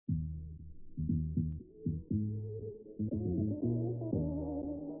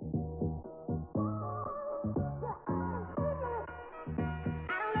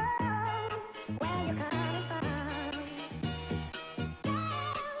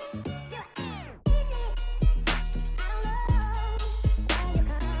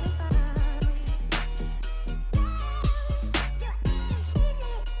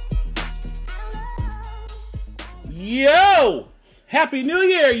Happy New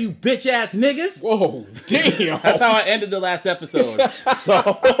Year, you bitch ass niggas. Whoa, damn. That's how I ended the last episode.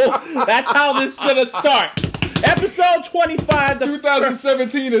 So that's how this is gonna start. Episode 25.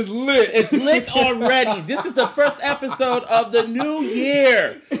 2017 is lit. It's lit already. This is the first episode of the new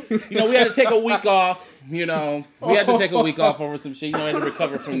year. You know, we had to take a week off. We had to take a week off over some shit. We had to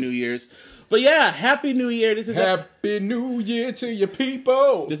recover from New Year's. But yeah, Happy New Year. Happy New Year to your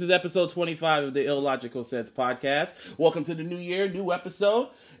people. This is episode 25 of the Illogical Sense podcast. Welcome to the new year, new episode.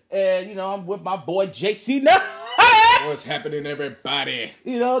 And, I'm with my boy JC Nuts. What's happening, everybody?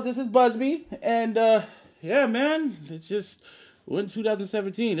 This is Busby. And, yeah, man, it's just... We're in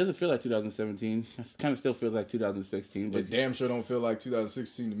 2017. It doesn't feel like 2017. It kind of still feels like 2016. But it damn sure don't feel like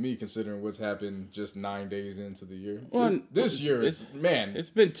 2016 to me, considering what's happened just 9 days into the year. This year, it's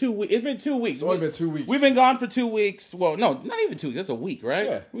been 2 weeks. It's been 2 weeks. It's only been 2 weeks. We've been gone for 2 weeks. Well, no, not even 2 weeks. That's a week, right?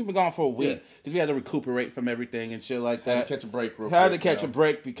 Yeah. We've been gone for a week because we had to recuperate from everything and shit like that. Had to catch a break real quick. Had to catch a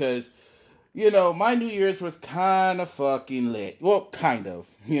break because... my New Year's was kind of fucking lit. Well, kind of,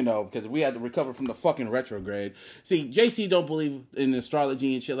 because we had to recover from the fucking retrograde. See, JC don't believe in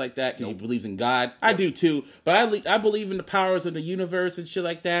astrology and shit like that because he believes in God. Yep. I do too, but I believe in the powers of the universe and shit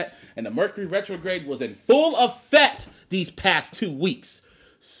like that. And the Mercury retrograde was in full effect these past 2 weeks.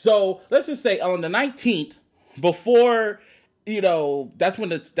 So let's just say on the 19th, before... that's when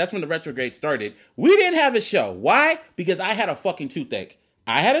the retrograde started. We didn't have a show. Why? Because I had a fucking toothache.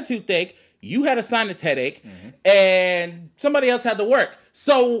 I had a toothache. You had a sinus headache, and somebody else had to work.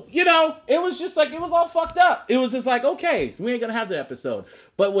 So, it was just like, it was all fucked up. It was just like, okay, we ain't gonna have the episode.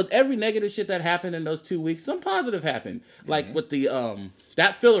 But with every negative shit that happened in those 2 weeks, some positive happened. Like with the,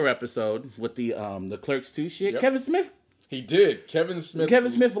 that filler episode with the Clerks 2 shit, yep. Kevin Smith. He did. Kevin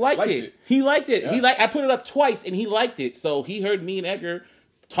Smith liked it. He liked it. Yeah. I put it up twice, and he liked it. So he heard me and Edgar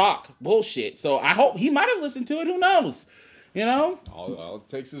talk bullshit. So I hope he might have listened to it. Who knows? All it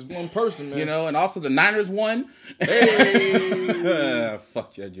takes is one person, man. And also the Niners won. Hey,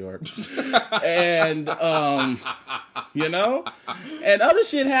 fuck Jed York. And and other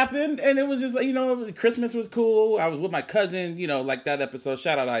shit happened, and it was just like Christmas was cool. I was with my cousin, like that episode.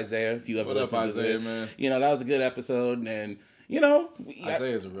 Shout out Isaiah if you ever listen to Isaiah, it. Man. That was a good episode, and.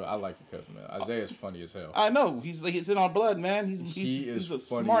 Isaiah's I like the cousin, man. Isaiah's funny as hell. I know he's in our blood, man. He's a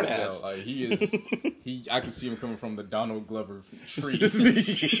smart ass. Like he is. I can see him coming from the Donald Glover tree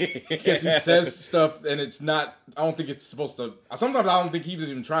because he says stuff and it's not. I don't think it's supposed to. Sometimes I don't think he's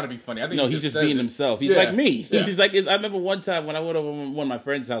even trying to be funny. I think he's just being himself. He's like me. He's just like. I remember one time when I went over one of my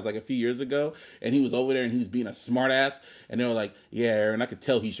friend's house like a few years ago, and he was over there and he was being a smart ass, and they were like, "Yeah, Aaron, I could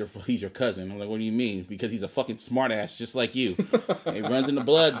tell he's your cousin." I'm like, "What do you mean?" Because he's a fucking smart ass just like you. It runs in the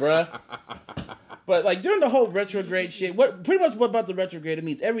blood, bruh. But like during the whole retrograde shit, what about the retrograde? It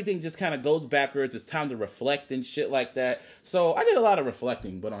means everything just kind of goes backwards. It's time to reflect and shit like that. So I did a lot of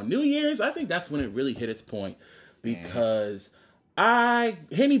reflecting, but on New Year's, I think that's when it really hit its point because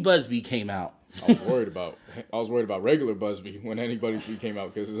Henny Busby came out. I was worried about regular Busby when Henny Busby came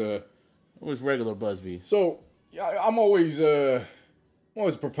out because it was regular Busby. So I'm always a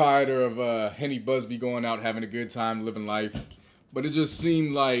proprietor of Henny Busby going out having a good time living life. But it just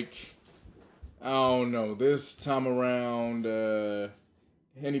seemed like, I don't know, this time around,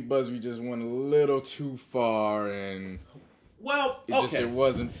 Henny Busby just went a little too far, and it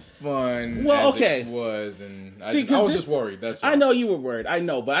wasn't fun it was, and I was just worried. That's all. I know you were worried,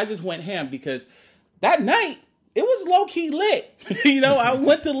 but I just went ham because that night, it was low-key lit. I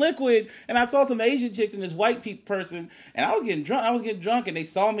went to Liquid, and I saw some Asian chicks and this white person, and I was getting drunk, and they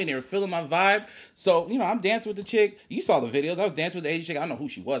saw me, and they were feeling my vibe. So, I'm dancing with the chick. You saw the videos. I was dancing with the Asian chick. I don't know who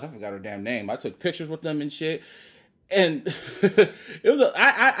she was. I forgot her damn name. I took pictures with them and shit. And it was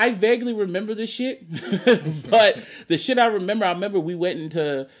I vaguely remember this shit. But the shit I remember we went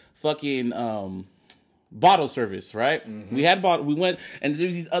into fucking... bottle service, right? Mm-hmm. We went, and there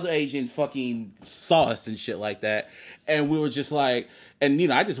was these other Asians fucking saw us and shit like that, and we were just like, and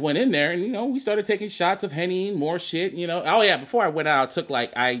I just went in there, and we started taking shots of Henny and more shit, Oh yeah, before I went out,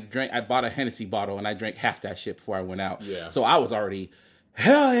 I bought a Hennessy bottle, and I drank half that shit before I went out. Yeah. So I was already,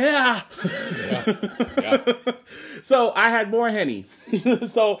 hell yeah. Yeah. So I had more Henny.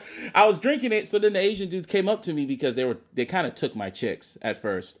 So I was drinking it. So then the Asian dudes came up to me because they kind of took my chicks at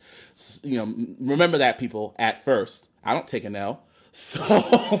first. Remember that, people, at first. I don't take an L.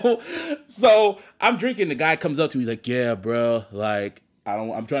 So I'm drinking. The guy comes up to me like, yeah, bro, like,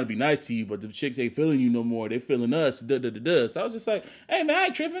 I'm trying to be nice to you, but the chicks ain't feeling you no more. They feeling us. So I was just like, hey, man, I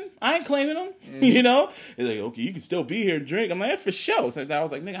ain't tripping. I ain't claiming them. Mm-hmm. He's like, okay, you can still be here and drink. I'm like, yeah, for sure. So I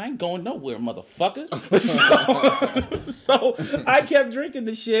was like, nigga, I ain't going nowhere, motherfucker. so I kept drinking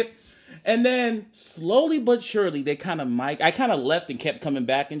the shit. And then slowly but surely, they kind of I kind of left and kept coming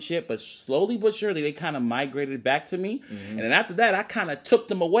back and shit, but slowly but surely, they kind of migrated back to me. And then after that, I kind of took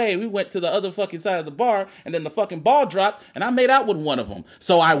them away. We went to the other fucking side of the bar, and then the fucking ball dropped, and I made out with one of them.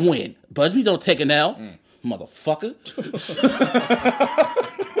 So I win. Busby don't take an L, motherfucker.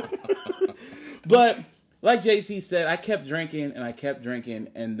 But like JC said, I kept drinking,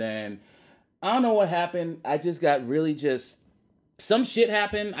 and then I don't know what happened. I just got really some shit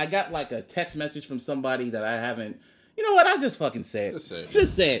happened. I got like a text message from somebody that I haven't. You know what? I'll just fucking say it.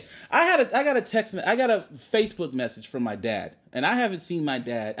 Just say it. I got a Facebook message from my dad, and I haven't seen my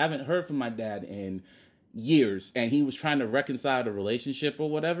dad. I haven't heard from my dad in years, and he was trying to reconcile the relationship or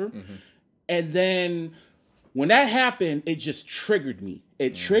whatever. And then when that happened, it just triggered me.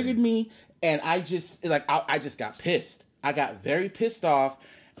 It triggered me, and I just got pissed. I got very pissed off.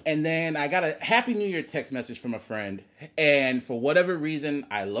 And then I got a Happy New Year text message from a friend. And for whatever reason,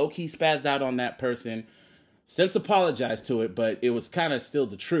 I low-key spazzed out on that person. Since apologized to it, but it was kind of still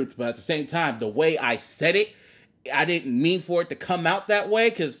the truth. But at the same time, the way I said it, I didn't mean for it to come out that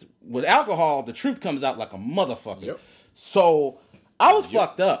way. Because with alcohol, the truth comes out like a motherfucker. Yep. So I was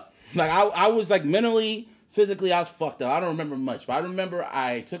fucked up. Like I was like mentally, physically, I was fucked up. I don't remember much. But I remember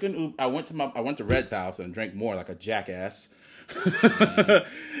I took an Uber. I went to Red's house and drank more like a jackass.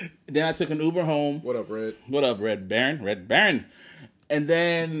 Then I took an Uber home. What up, Red? What up, Red Baron? And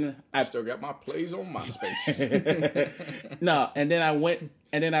then I still got my plays on MySpace. No, and then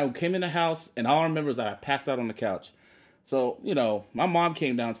I came in the house, and all I remember is that I passed out on the couch. So, my mom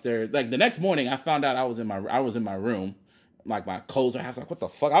came downstairs. Like the next morning, I found out I was in my room. Like my clothes were. I was like, what the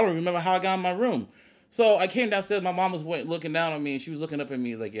fuck? I don't remember how I got in my room. So I came downstairs. My mom was looking down on me, and she was looking up at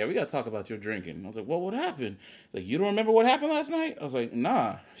me. Like, yeah, we got to talk about your drinking. I was like, well, what happened? Like, you don't remember what happened last night? I was like,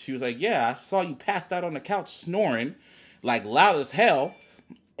 nah. She was like, yeah, I saw you passed out on the couch snoring, like loud as hell.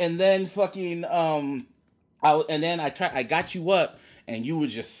 And then fucking, I got you up, and you were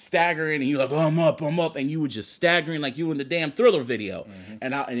just staggering, and you were like, I'm up, and you were just staggering like you were in the damn Thriller video.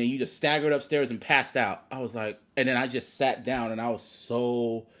 And then you just staggered upstairs and passed out. I was like, and then I just sat down, and I was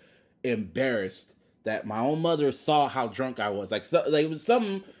so embarrassed that my own mother saw how drunk I was. Like it was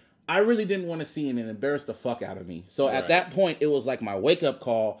something I really didn't want to see, and it embarrassed the fuck out of me. So at that point, it was like my wake-up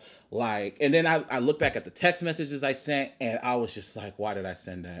call. Like, and then I look back at the text messages I sent, and I was just like, why did I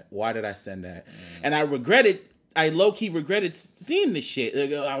send that? And I low-key regretted seeing this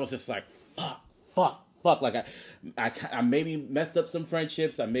shit. I was just like, fuck. Like I maybe messed up some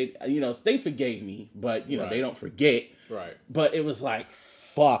friendships. I made, they forgave me, but they don't forget. Right. But it was like,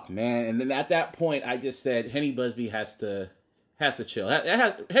 fuck, man. And then at that point, I just said, Henny Busby has to chill.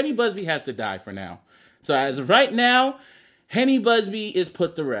 Henny Busby has to die for now. So as of right now, Henny Busby is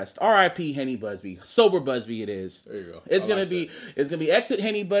put to rest. R.I.P. Henny Busby. Sober Busby it is. There you go. It's gonna be exit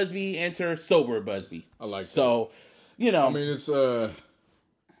Henny Busby, enter sober Busby. I like that. So, I mean, it's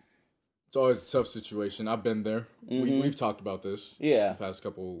always a tough situation. I've been there. We've talked about this. Yeah. The past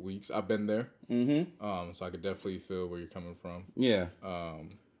couple of weeks. I've been there. So I could definitely feel where you're coming from. Yeah. I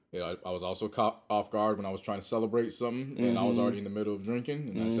was also caught off guard when I was trying to celebrate something, and I was already in the middle of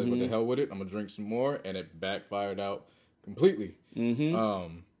drinking, and I said, what the hell with it? I'm going to drink some more, and it backfired out completely.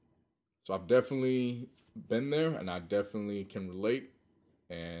 So I've definitely been there, and I definitely can relate.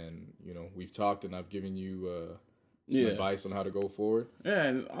 And, we've talked, and I've given you some advice on how to go forward. Yeah,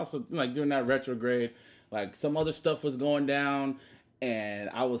 and also, like, during that retrograde, like, some other stuff was going down, and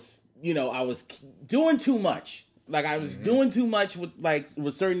I was doing too much. Like, I was doing too much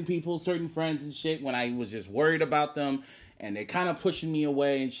with certain people, certain friends and shit, when I was just worried about them, and they kind of pushing me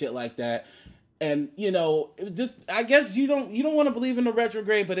away and shit like that. And, it was just, I guess you don't want to believe in the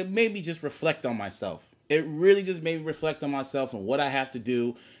retrograde, but it made me just reflect on myself. It really just made me reflect on myself and what I have to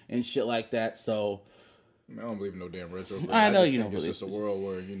do and shit like that. So, I don't believe in no damn retrograde. I know you don't believe. It's just a world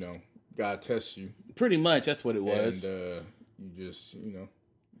where, God tests you. Pretty much, that's what it was. And you just,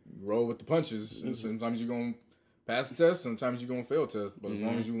 roll with the punches. And sometimes you're going to pass the test, sometimes you're going to fail test. But as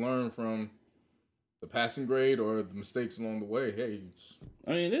long as you learn from the passing grade or the mistakes along the way, hey,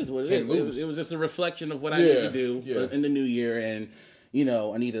 it is what it is. It was just a reflection of what I need to do in the new year, and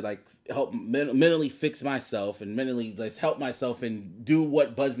I need to help mentally fix myself and mentally help myself and do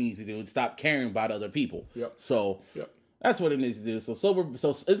what Busby needs to do and stop caring about other people. Yep. So that's what it needs to do. So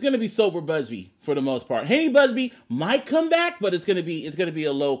it's gonna be sober Busby for the most part. Henny Busby might come back, but it's gonna be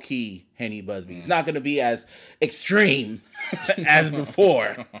a low key Henny Busby. It's not gonna be as extreme as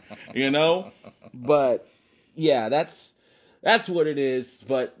before, But yeah, that's what it is.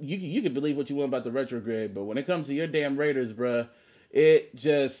 But you can believe what you want about the retrograde, but when it comes to your damn Raiders, bruh, It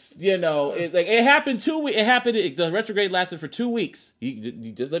just, it happened 2 weeks. It happened. The retrograde lasted for 2 weeks.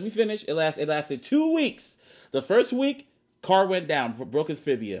 You just let me finish. It lasted 2 weeks. The first week, Carr went down, broke his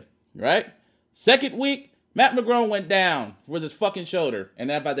fibia. Right. Second week, Matt McGrone went down with his fucking shoulder, and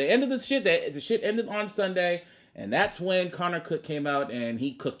then by the end of the shit ended on Sunday. And that's when Connor Cook came out and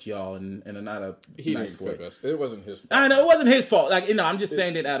he cooked y'all in a not a he nice didn't way. cook us. It wasn't his fault. I know it wasn't his fault. I'm just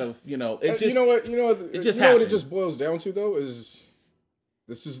saying it out of It just, you know what? It just happened. What it just boils down to though is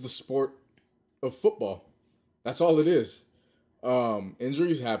this is the sport of football. That's all it is.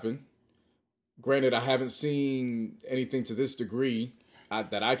 Injuries happen. Granted, I haven't seen anything to this degree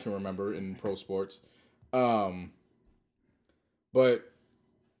that I can remember in pro sports. But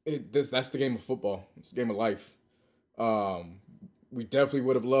that's the game of football. It's the game of life. We definitely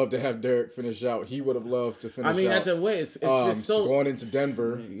would have loved to have Derek finish out. He would have loved to finish out. at the way it's just so going into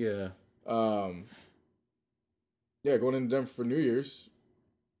Denver. Yeah. Going into Denver for New Year's.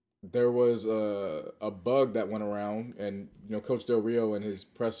 There was a bug that went around, and Coach Del Rio in his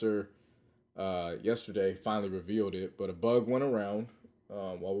presser yesterday finally revealed it. But a bug went around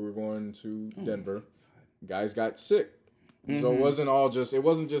while we were going to Denver. Guys got sick, so it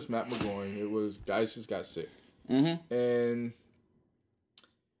wasn't just Matt McGloin. It was guys just got sick. Mm-hmm. And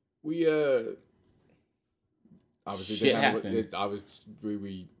we obviously shit happened.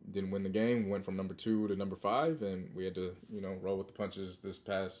 We didn't win the game. We went from number 2 to number 5, and we had to roll with the punches this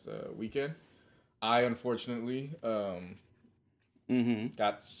past weekend. I unfortunately got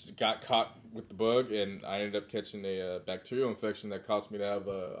caught with the bug, and I ended up catching a bacterial infection that caused me to have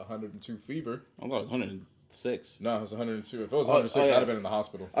 102 fever. Oh, it was 106. No, it was 102. If it was 106, I'd have been in the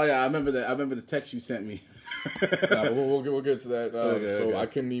hospital. Oh yeah, I remember that. I remember the text you sent me. We'll get to that. Okay. I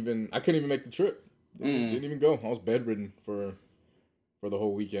couldn't even make the trip. Didn't even go. I was bedridden for the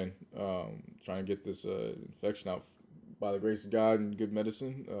whole weekend, trying to get this infection out. By the grace of God and good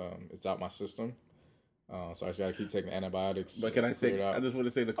medicine, it's out my system. So I just gotta keep taking antibiotics. But can I say? I just want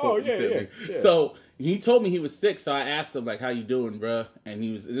to say the quote you sent me. So he told me he was sick. So I asked him how you doing, bruh? And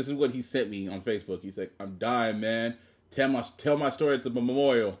this is what he sent me on Facebook. He's like, I'm dying, man. Tell my story at the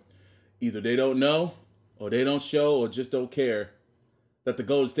memorial. Either they don't know, or they don't show, or just don't care that the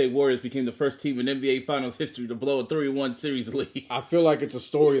Golden State Warriors became the first team in NBA Finals history to blow a 3-1 series lead. I feel like it's a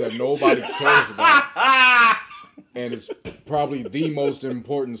story that nobody cares about, and it's probably the most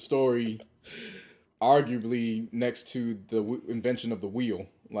important story, arguably next to the invention of the wheel.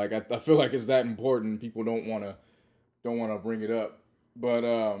 I feel like it's that important. People don't want to bring it up, but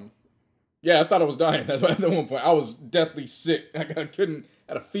I thought I was dying. That's why at one point I was deathly sick. I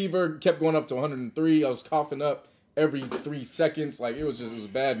had a fever, kept going up to 103. I was coughing up every 3 seconds. It was a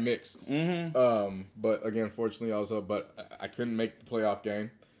bad mix. Mm-hmm. But again, fortunately, I was up, but I couldn't make the playoff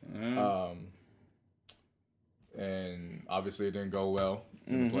game. Mm-hmm. And obviously it didn't go well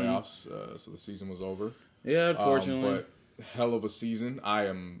in the playoffs, so the season was over. Yeah, unfortunately. But hell of a season. I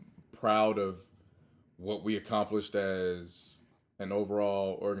am proud of what we accomplished as an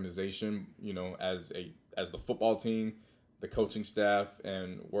overall organization, as the football team, the coaching staff,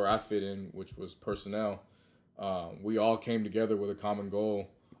 and where I fit in, which was personnel. We all came together with a common goal,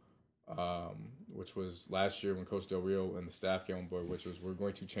 which was last year when Coach Del Rio and the staff came on board, which was we're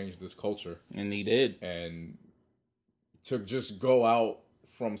going to change this culture. And he did. And to just go out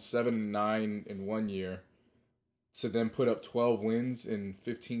from 7-9 in 1 year to then put up 12 wins in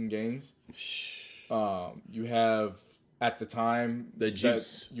 15 games. You have, at the time, the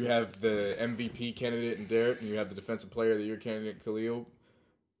juice. You have the MVP candidate in Derek, and you have the Defensive Player of the Year candidate Khalil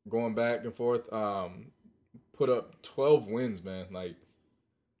going back and forth. Put up 12 wins, man.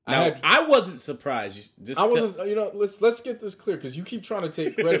 I wasn't surprised. I wasn't. Let's get this clear because you keep trying to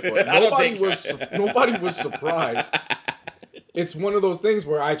take credit for it. Nobody was surprised. It's one of those things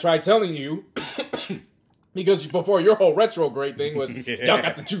where I tried telling you because before your whole retrograde thing was y'all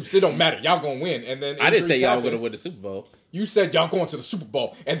got the juice. It don't matter. Y'all gonna win. And then I didn't say y'all were gonna win the Super Bowl. You said y'all going to the Super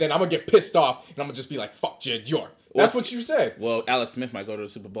Bowl, and then I'm gonna get pissed off and I'm gonna just be like, "Fuck Jed York." That's what you said. Well, Alex Smith might go to the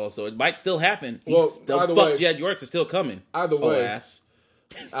Super Bowl, so it might still happen. Fuck Jed Yorks is still coming. Either way,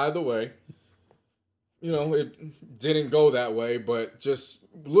 it didn't go that way. But just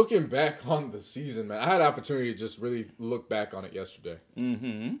looking back on the season, man, I had an opportunity to just really look back on it yesterday.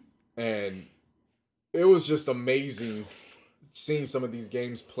 Mm-hmm. And it was just amazing seeing some of these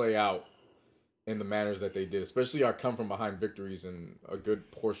games play out in the manners that they did, especially our come from behind victories and a good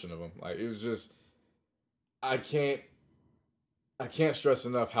portion of them. It was just, I can't stress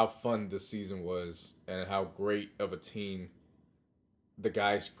enough how fun this season was and how great of a team the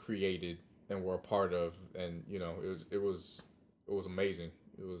guys created and were a part of. And, it was amazing.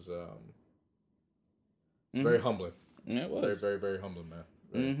 It was very humbling. Yeah, it was. Very, very, very humbling, man.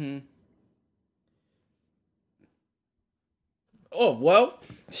 Very. Mm-hmm. Oh, well,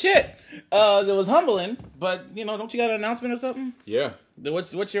 shit. It was humbling, but, you know, don't you got an announcement or something? Yeah.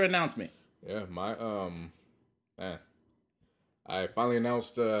 What's your announcement? Yeah, man. I finally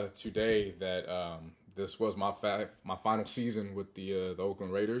announced today that this was my final season with the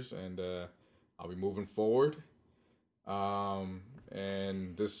Oakland Raiders, and I'll be moving forward.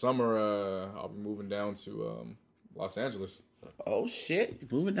 And this summer I'll be moving down to Los Angeles. Oh shit! You're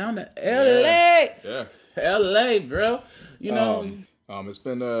moving down to LA. Yeah. LA, bro. You know. It's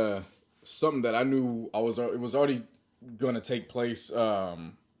been something that I knew it was already going to take place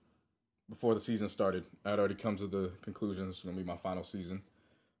before the season started. I'd already come to the conclusion this was going to be my final season.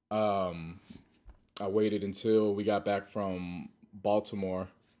 I waited until we got back from Baltimore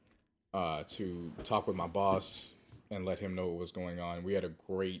to talk with my boss and let him know what was going on. We had a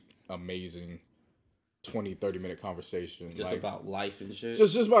great, amazing 20-30-minute conversation. Just about life and shit?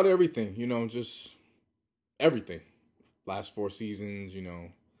 Just about everything, just everything. Last 4 seasons,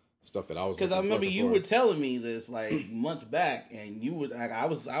 stuff that I was. Because I remember you were telling me this like months back, and you would like I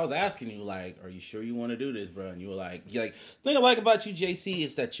was asking you like, "Are you sure you want to do this, bro?" And you were like, "The thing I like about you, JC,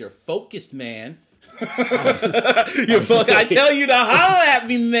 is that you're focused, man." I tell you to holler at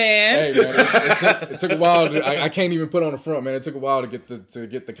me, man. Hey, man, it took a while. I can't even put on the front, man. It took a while to get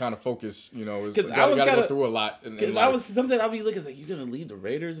the kind of focus. Because I got to go through a lot. Because I was something I'll be looking like, you gonna leave the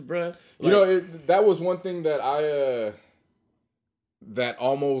Raiders, bro? That was one thing that that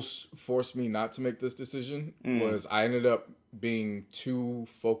almost forced me not to make this decision. Was I ended up being too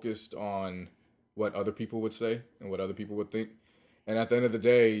focused on what other people would say and what other people would think, and at the end of the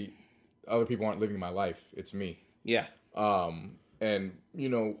day, other people aren't living my life. It's me. Yeah. And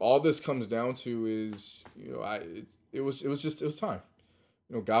all this comes down to is, it was time.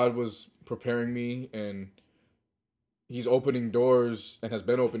 God was preparing me, and He's opening doors and has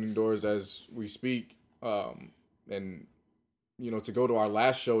been opening doors as we speak. And to go to our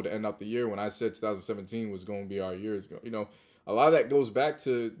last show to end out the year, when I said 2017 was going to be our year, a lot of that goes back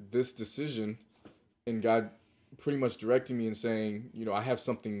to this decision and God pretty much directing me and saying, I have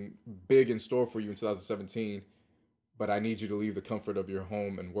something big in store for you in 2017, but I need you to leave the comfort of your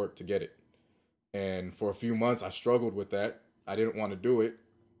home and work to get it. And for a few months, I struggled with that. I didn't want to do it.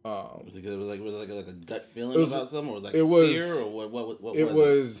 Was it like a gut feeling about something, or was it fear, or what? It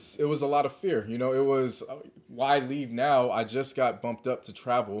was a lot of fear. It was why leave now? I just got bumped up to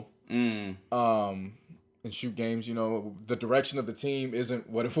travel, and shoot games. The direction of the team isn't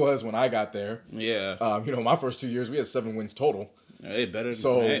what it was when I got there. Yeah. My first 2 years we had 7 wins total. Hey, better.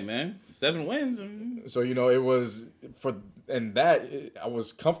 Hey, man, 7 wins. So it was I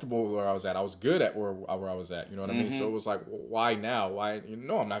was comfortable where I was at. I was good at where I was at. You know what I mean? So it was like, why now? Why? I'm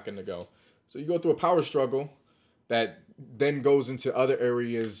not going to go. So you go through a power struggle that then goes into other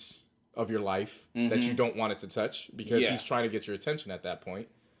areas of your life that you don't want it to touch because he's trying to get your attention at that point.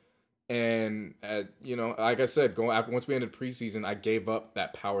 And like I said, once we ended preseason, I gave up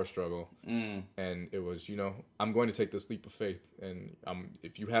that power struggle, and it was, I'm going to take this leap of faith, and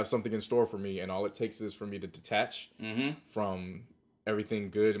if you have something in store for me, and all it takes is for me to detach from everything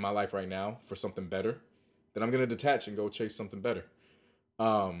good in my life right now for something better, then I'm going to detach and go chase something better.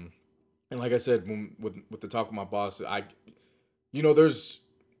 And like I said, with the talk with my boss,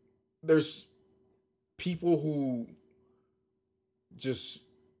 there's people who just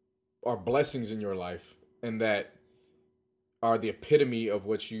are blessings in your life and that are the epitome of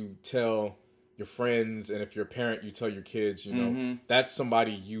what you tell your friends, and if you're a parent, you tell your kids, that's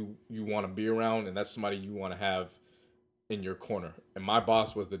somebody you want to be around, and that's somebody you want to have in your corner. And my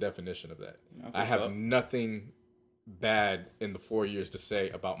boss was the definition of that. I have nothing bad in the 4 years to say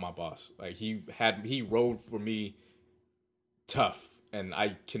about my boss. Like he rode for me tough, and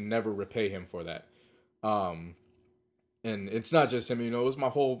I can never repay him for that. And it's not just him, it was my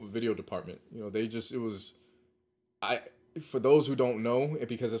whole video department. For those who don't know,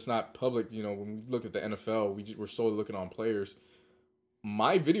 because it's not public, when we look at the NFL, we're solely looking on players.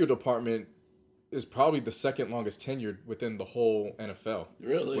 My video department is probably the second longest tenured within the whole NFL.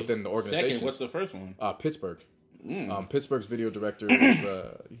 Really? Within the organization. Second, what's the first one? Pittsburgh. Pittsburgh's video director is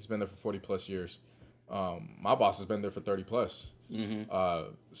he's been there for 40 plus years. My boss has been there for 30 plus.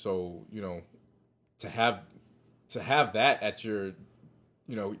 So to have that at your,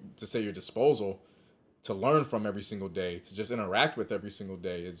 to say your disposal, to learn from every single day, to just interact with every single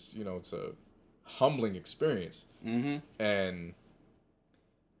day is, it's a humbling experience. And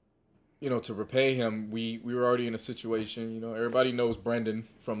to repay him, we were already in a situation. Everybody knows Brendan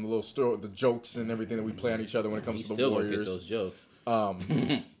from the little story, the jokes and everything that we play on each other when it comes to the Warriors. Still don't get those jokes.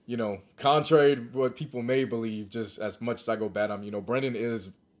 Contrary to what people may believe, just as much as I go bad on him, Brendan is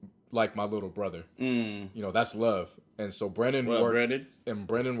like my little brother. That's love. And so Brendan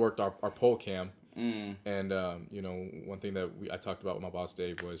worked our poll cam. And one thing that I talked about with my boss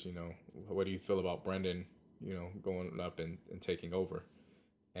Dave was, what do you feel about Brendan, going up and taking over?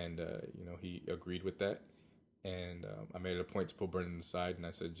 And he agreed with that. And I made it a point to pull Brendan aside, and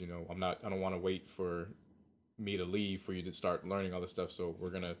I said, I don't want to wait for me to leave for you to start learning all this stuff. So we're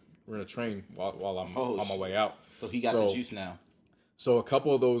gonna train while I'm on my way out. So he got the juice now. So a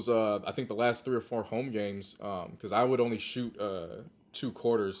couple of those, I think the last 3 or 4 home games, because I would only shoot 2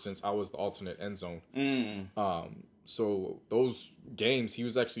 quarters since I was the alternate end zone. So those games, he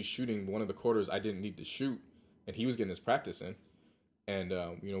was actually shooting one of the quarters I didn't need to shoot, and he was getting his practice in. And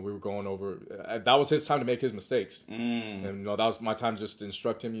we were going over. That was his time to make his mistakes, and that was my time just to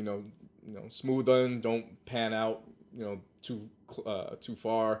instruct him. Smooth in, don't pan out. Too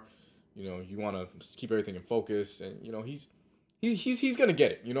far. You want to keep everything in focus, and he's gonna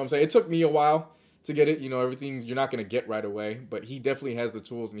get it. I'm saying? It took me a while to get it. Everything you're not gonna get right away, but he definitely has the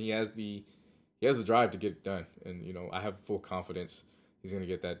tools and he has the drive to get it done. And I have full confidence he's gonna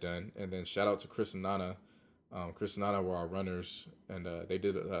get that done. And then shout out to Chris and Nana. Chris and Nana were our runners, and they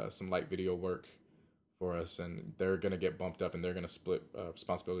did some light video work for us, and they're going to get bumped up, and they're going to split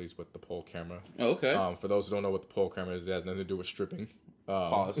responsibilities with the pole camera. Oh, okay. For those who don't know what the pole camera is, it has nothing to do with stripping.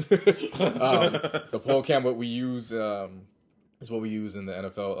 Pause. The pole cam, what we use is what we use in the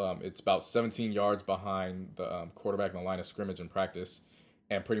NFL. It's about 17 yards behind the quarterback in the line of scrimmage in practice,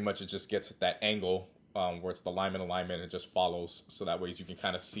 and pretty much it just gets at that angle where it's the lineman alignment, and it just follows, so that way you can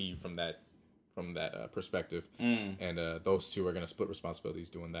kind of see from that perspective. And those two are going to split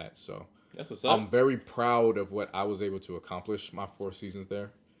responsibilities doing that. So that's what's up. I'm very proud of what I was able to accomplish my 4 seasons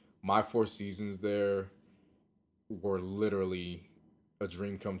there. My 4 seasons there were literally a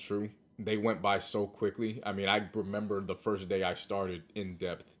dream come true. They went by so quickly. I mean, I remember the first day I started in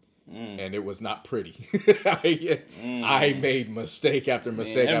depth, and it was not pretty. I made mistake after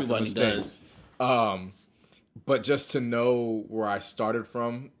mistake after mistake. Does. But just to know where I started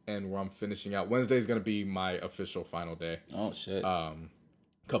from and where I'm finishing out. Wednesday is going to be my official final day. Oh, shit. A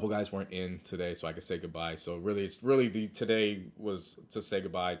couple guys weren't in today, so I could say goodbye. So really, today was to say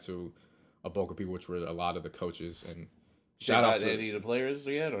goodbye to a bulk of people, which were a lot of the coaches. And shout out to any of the players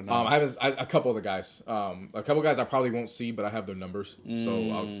yet or no? A couple of the guys. A couple of guys I probably won't see, but I have their numbers, so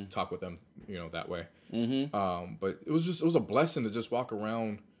I'll talk with them, that way. But it was a blessing to just walk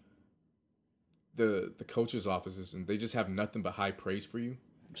around the coaches' offices, and they just have nothing but high praise for you,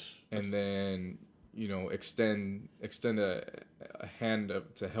 and then extend a hand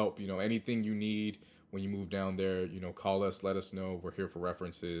to help. Anything you need when you move down there, call us, let us know. We're here for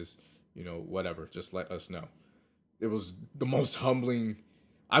references. Whatever, just let us know. It was the most humbling.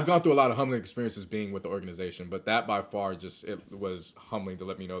 I've gone through a lot of humbling experiences being with the organization, but that by far it was humbling to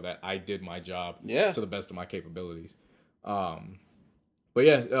let me know that I did my job to the best of my capabilities. But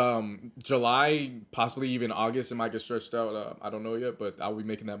yeah, July, possibly even August, it might get stretched out. I don't know yet, but I'll be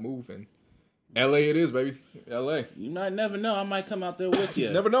making that move. And LA it is, baby. LA. You might never know. I might come out there with you.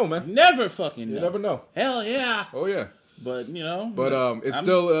 Never know, man. Never fucking know. You never know. Hell yeah. Oh, yeah. But, it's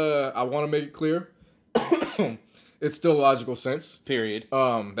still, I want to make it clear. It's still logical sense. Period.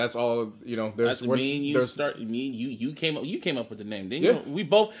 That's all, there's... You came up with the name, didn't you? We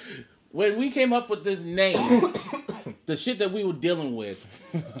both... When we came up with this name, the shit that we were dealing with.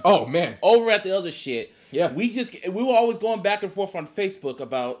 Oh, man. Over at the other shit. Yeah. We were always going back and forth on Facebook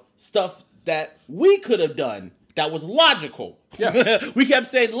about stuff that we could have done that was logical. Yeah. We kept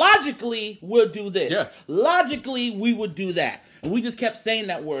saying, logically, we'll do this. Yeah. Logically, we would do that. And we just kept saying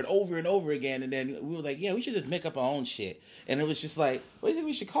that word over and over again. And then we were like, yeah, we should just make up our own shit. And it was just like, what do you think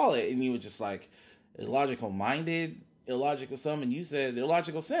we should call it? And you were just like, illogical-minded, illogical something. And you said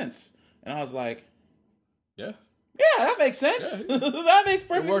illogical sense. And I was like, yeah, that makes sense. Yeah. That makes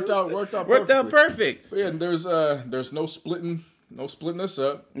perfect sense. It worked out perfect. But yeah, there's no splitting us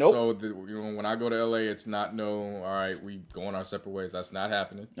up. Nope. So when I go to LA, it's not all right, we going our separate ways. That's not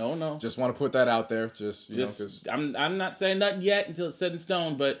happening. No. Just want to put that out there. Just cause... I'm not saying nothing yet until it's set in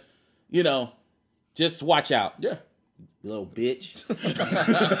stone, but just watch out. Yeah. Little bitch.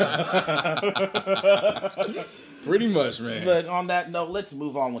 Pretty much, man. But on that note, let's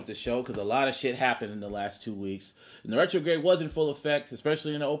move on with the show because a lot of shit happened in the last 2 weeks. And the retrograde was in full effect,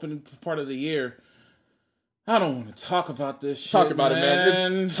 especially in the opening part of the year. I don't want to talk about this shit. Talk about it,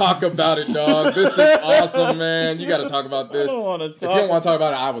 man. Talk about it, dog. This is awesome, man. You got to talk about this. I don't want to talk. If you don't want to talk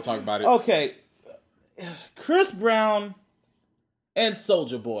about it, I will talk about it. Okay. Chris Brown and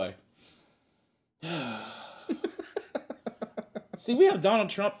Soulja Boy. See, we have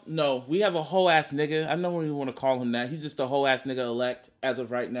Donald Trump. No, we have a whole ass nigga. I don't even want to call him that. He's just a whole ass nigga elect as of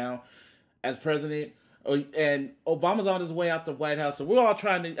right now as president. And Obama's on his way out the White House. So we're all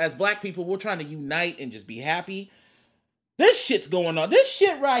trying to, as black people, we're trying to unite and just be happy. This shit's going on. This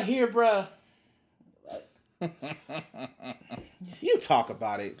shit right here, bruh. You talk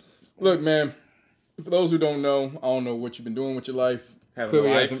about it. Look, man, for those who don't know, I don't know what you've been doing with your life.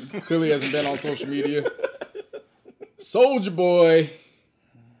 Clearly hasn't been on social media. Soulja Boy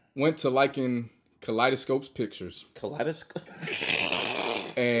went to liking Kaleidoscope's pictures. Kaleidoscope?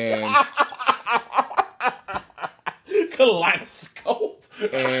 And... Kaleidoscope?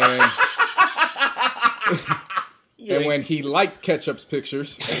 And when he liked Ketchup's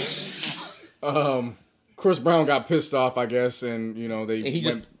pictures, Chris Brown got pissed off, I guess, and, you know, they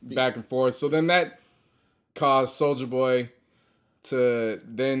went back and forth. So then that caused Soulja Boy to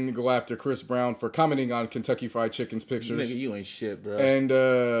then go after Chris Brown for commenting on Kentucky Fried Chicken's pictures. Nigga, you ain't shit, bro. And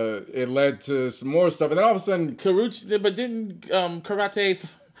it led to some more stuff. And then all of a sudden... But didn't Karate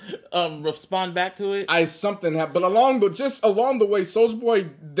respond back to it? Something happened. But along the way, Soulja Boy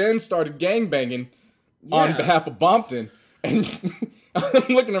then started gangbanging on behalf of Bompton. And I'm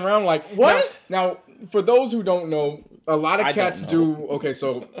looking around like... What? Now, for those who don't know, a lot of cats do... Okay,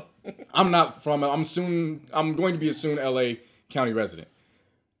 so I'm not from... I'm going to be a soon LA County resident.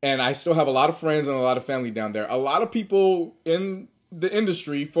 And I still have a lot of friends and a lot of family down there. A lot of people in the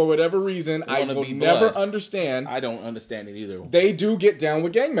industry, for whatever reason, I will never understand. I don't understand it either. They do get down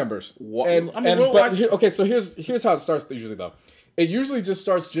with gang members. Okay, so here's how it starts usually, though. It usually just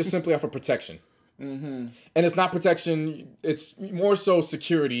starts simply off of protection. Mm-hmm. And it's not protection. It's more so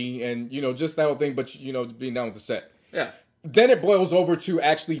security and, you know, just that whole thing, but, you know, being down with the set. Yeah. Then it boils over to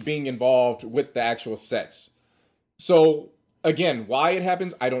actually being involved with the actual sets. So... Again, why it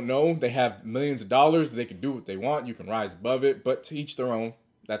happens, I don't know. They have millions of dollars. They can do what they want. You can rise above it. But to each their own.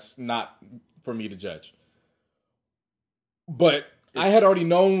 That's not for me to judge. But I had already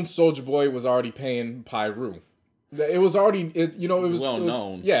known Soulja Boy was already paying Pyru. It was already, it was well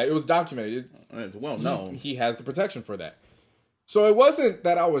known. Yeah, it was documented. It's well known. He has the protection for that. So it wasn't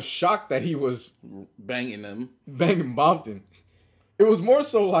that I was shocked that he was banging Bompton. It was more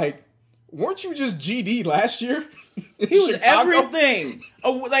so like, weren't you just GD last year? He was everything.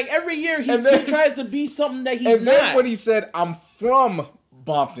 Like every year he tries to be something that he's not. And then when he said, "I'm from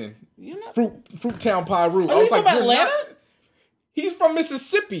Bompton, Fruit Town Pyru," I was like, from Atlanta? He's from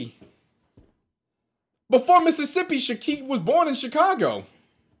Mississippi. Before Mississippi, Shaquille was born in Chicago.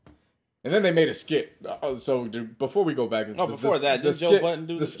 And then they made a skit. So before we go back,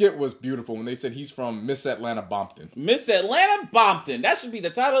 the skit was beautiful when they said he's from MissAtlantaBompton. MissAtlantaBompton. That should be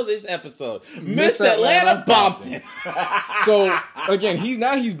the title of this episode. MissAtlantaBompton. So again,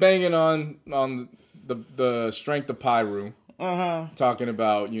 he's banging on the strength of Pyru. Talking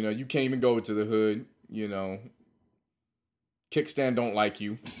about, you know, you can't even go to the hood. You know, Kickstand don't like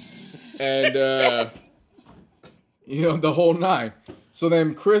you, and you know, the whole nine. So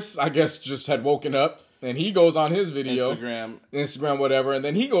then Chris, I guess, just had woken up, and he goes on his video. Instagram, whatever, and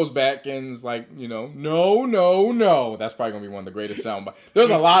then he goes back and is like, you know, no. That's probably going to be one of the greatest soundbites. There's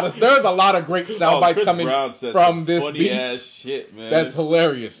a lot of great soundbites coming from this funny beat. Ass shit, man. That's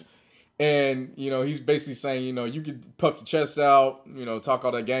hilarious. And, you know, he's basically saying, you know, you could puff your chest out, you know, talk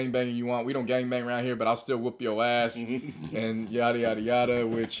all that gangbanging you want. We don't gangbang around here, but I'll still whoop your ass. And yada, yada, yada,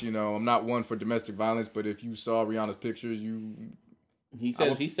 which, you know, I'm not one for domestic violence, but if you saw Rihanna's pictures, He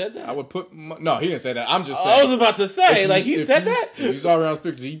said that? I would put... No, he didn't say that. I'm just saying... I was about to say, he said that? If you saw Rihanna's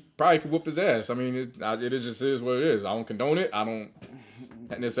pictures, he probably could whoop his ass. I mean, it just is what it is. I don't condone it. I don't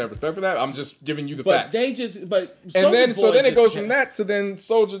necessarily have respect for that. I'm just giving you the facts. So then it goes from that to then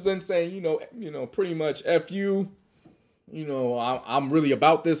Soulja then saying, you know, pretty much F you. You know, I'm really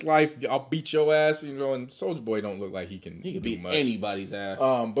about this life. I'll beat your ass. You know, and Soulja Boy don't look like he can beat much. Anybody's ass.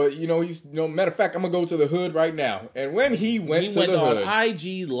 But you know, he's matter of fact, I'm gonna go to the hood right now. And when he went on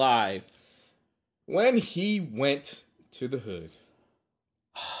IG Live. When he went to the hood,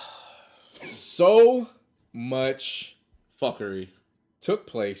 so much fuckery took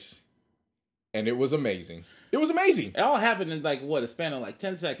place, and it was amazing. It was amazing. It all happened in a span of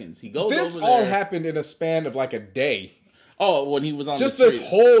 10 seconds. He goes This over all there. happened in a span of a day. Oh, when he was on just the street. This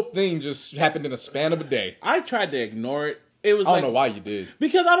whole thing just happened in a span of a day. I tried to ignore it. It was I don't know why you did.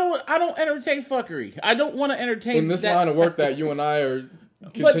 Because I don't entertain fuckery. I don't want to entertain in this line of work that you and I are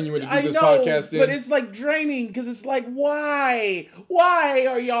continuing to do this podcast in. But it's like draining because it's like, why? Why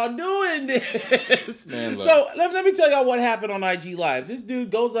are y'all doing this? Man, so let me tell y'all what happened on IG Live. This dude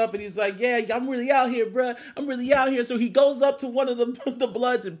goes up and he's like, yeah, I'm really out here, bruh. I'm really out here. So he goes up to one of the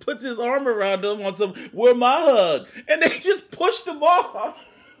Bloods and puts his arm around him on some, where my hug? And they just pushed him off.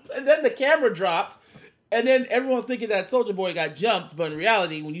 And then the camera dropped. And then everyone thinking that Soulja Boy got jumped. But in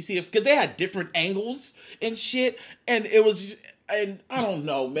reality, when you see it, because they had different angles and shit. And it was... And I don't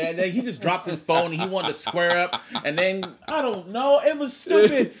know, man. Then he just dropped his phone and he wanted to square up. And then, I don't know. It was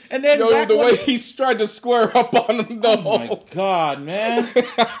stupid. And then the way he tried to square up on him, though. Oh, my God, man.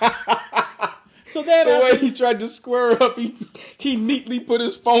 So then the way he tried to square up, he neatly put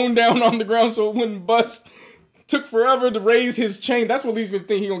his phone down on the ground so it wouldn't bust. Took forever to raise his chain. That's what leads me to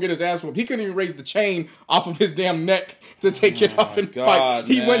think he gonna get his ass whooped. He couldn't even raise the chain off of his damn neck to take it off and fight.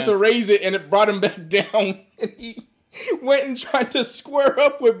 He went to raise it and it brought him back down. And he went and tried to square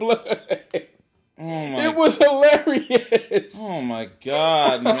up with Blood. It was hilarious. Oh my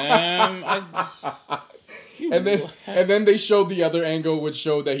God, man. And then they showed the other angle, which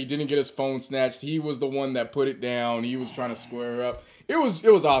showed that he didn't get his phone snatched. He was the one that put it down. He was trying to square up. It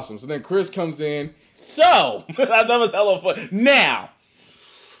was awesome. So then Chris comes in. So that was hella fun. Now,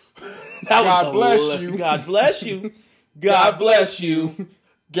 God bless you. God bless you. God bless you.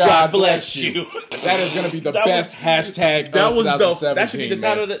 God bless you. That is going to be the best hashtag of 2017. That should be the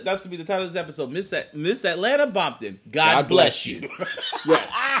title. That should be the title of this episode. MissAtlantaBompton. God bless you.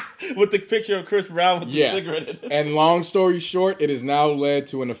 Yes. With the picture of Chris Brown with the cigarette in it. And long story short, it has now led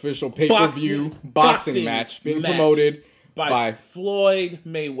to an official pay-per-view boxing match being promoted by Floyd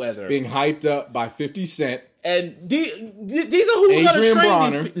Mayweather, being hyped up by 50 Cent. And these are who are going to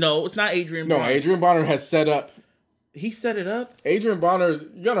train these. No, it's not Adrian Bronner. No, Adrian Bronner has set up. He set it up? Adrian Bronner,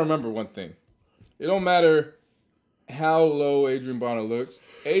 you got to remember one thing. It don't matter how low Adrian Bronner looks.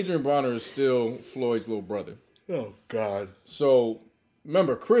 Adrian Bronner is still Floyd's little brother. Oh, God. So,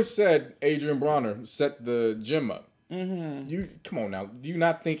 remember, Chris said Adrian Bronner set the gym up. Mm-hmm. Come on now. Do you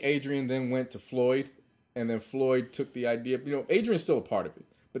not think Adrian then went to Floyd and then Floyd took the idea? You know, Adrian's still a part of it.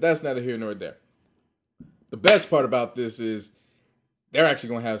 But that's neither here nor there. The best part about this is they're actually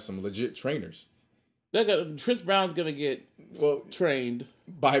going to have some legit trainers. Chris Brown's going to get trained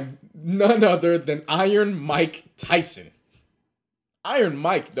by none other than Iron Mike Tyson. Iron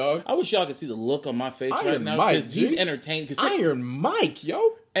Mike, dog. I wish y'all could see the look on my face Iron right now. Mike, he's entertained. Iron Mike,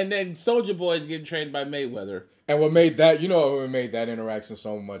 yo. And then Soulja Boy is getting trained by Mayweather. And what made that, what made that interaction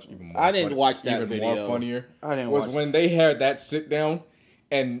so much even more I didn't watch that even video. More funnier I didn't was when they had that sit down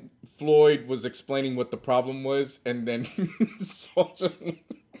and Floyd was explaining what the problem was, and then Soulja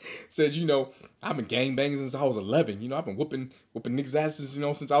said, I've been gangbanging since I was 11. I've been whooping niggas' asses,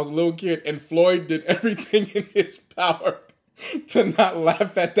 since I was a little kid. And Floyd did everything in his power to not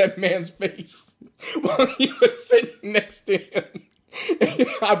laugh at that man's face while he was sitting next to him.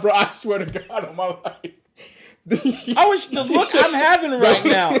 I swear to God on my life. I wish the look I'm having right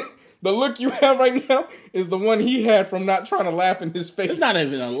now. The look you have right now is the one he had from not trying to laugh in his face. It's not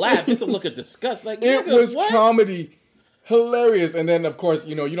even a laugh. It's a look of disgust. Like, it was comedy. Hilarious. And then, of course,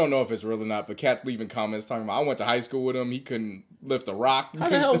 you don't know if it's real or not, but Cat's leaving comments talking about, I went to high school with him. He couldn't lift a rock. How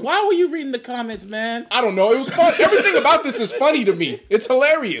the hell? Why were you reading the comments, man? I don't know. It was fun. Everything about this is funny to me. It's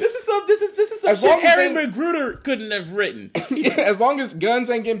hilarious. This is some shit Harry Magruder couldn't have written. As long as guns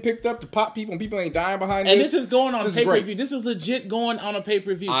ain't getting picked up to pop people and people ain't dying behind this. And this is going on pay-per-view. This is legit going on a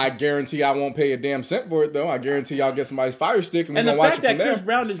pay-per-view. I guarantee I won't pay a damn cent for it, though. I guarantee I'll get somebody's Fire Stick and we're going to watch it from there. And the fact that Chris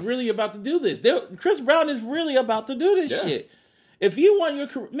Brown is really about to do this. Chris Brown is really about to do this shit. If you want your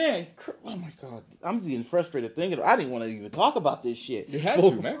career, man, oh my God, I'm getting frustrated thinking. I didn't want to even talk about this shit. You had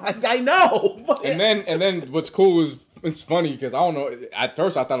to, man. I know. And then what's cool is it's funny because I don't know. At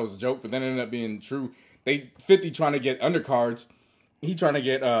first I thought it was a joke, but then it ended up being true. 50 trying to get undercards. He trying to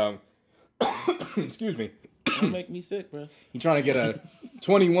get excuse me. Don't make me sick, bro. He trying to get a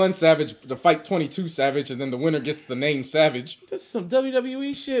 21 Savage to fight 22 Savage, and then the winner gets the name Savage. This is some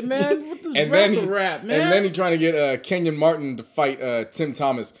WWE shit, man. What this wrestle rap, man? And then he trying to get Kenyon Martin to fight Tim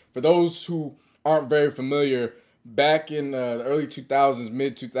Thomas. For those who aren't very familiar, back in the early 2000s,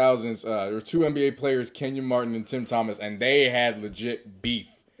 mid 2000s, there were two NBA players, Kenyon Martin and Tim Thomas, and they had legit beef.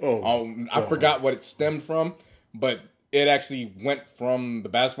 I forgot what it stemmed from, but it actually went from the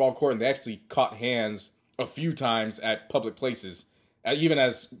basketball court, and they actually caught hands a few times at public places, even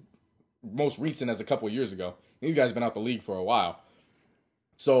as most recent as a couple of years ago. These guys have been out the league for a while.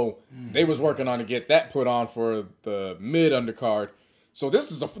 So they was working on to get that put on for the mid undercard. So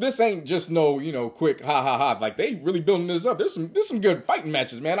this ain't just no, quick ha ha ha. Like they really building this up. There's some good fighting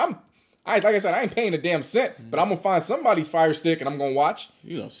matches, man. Like I said, I ain't paying a damn cent, but I'm gonna find somebody's Fire Stick and I'm gonna watch.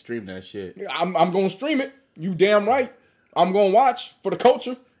 You gonna stream that shit? I'm gonna stream it. You damn right. I'm gonna watch for the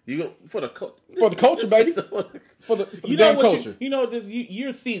culture. You go for the culture, baby. For the damn culture.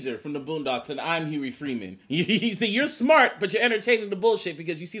 You're Caesar from the Boondocks, and I'm Huey Freeman. You see, you're smart, but you're entertaining the bullshit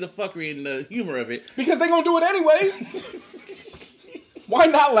because you see the fuckery and the humor of it. Because they're gonna do it anyways. Why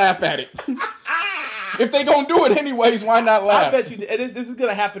not laugh at it? If they gonna do it anyways, why not laugh? I bet you this is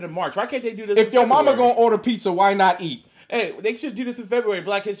gonna happen in March. Why can't they do this? If your mama gonna order pizza, why not eat? Hey, they should do this in February,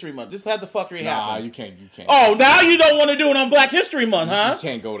 Black History Month. Just have the fuckery happen. Nah, you can't. Oh, now you don't want to do it on Black History Month, huh? You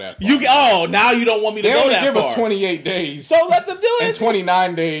can't go that far. Now you don't want me to go that far. They only give us 28 days. So let them do it. And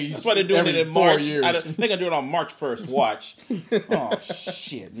 29 days. That's why they're doing it in March. They're going to do it on March 1st. Watch. Oh,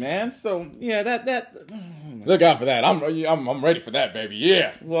 shit, man. So, yeah, that Look out for that. I'm ready for that, baby.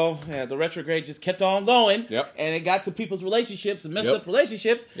 Yeah. Well, yeah, the retrograde just kept on going. Yep. And it got to people's relationships and messed up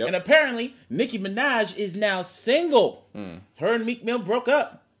relationships. Yep. And apparently, Nicki Minaj is now single. Her and Meek Mill broke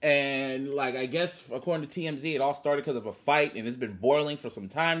up. And, I guess, according to TMZ, it all started because of a fight. And it's been boiling for some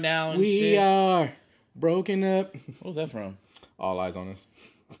time now. And we are broken up. What was that from? All Eyes on Us.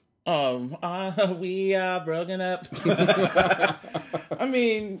 We are broken up. I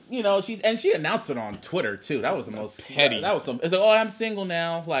mean, she announced it on Twitter too. That was the most petty. That was it's like, I'm single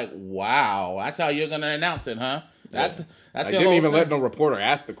now. Like, wow, that's how you're gonna announce it, huh? That's I your didn't whole even thing. let no reporter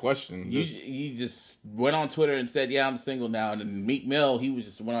ask the question. You just went on Twitter and said, "Yeah, I'm single now." And then Meek Mill, he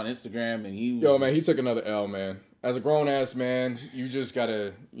went on Instagram and he was he took another L, man. As a grown ass man, you just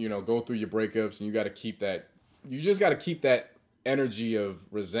gotta go through your breakups and you gotta keep that. You just gotta keep that energy of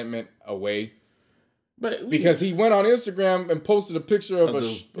resentment away. Because he went on Instagram and posted a picture of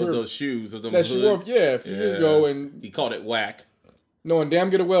those shoes of them that she wore a few years ago, and he called it whack. Knowing damn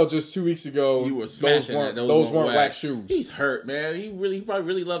good and well, just 2 weeks ago, you were smashing those weren't whack shoes. He's hurt, man. He probably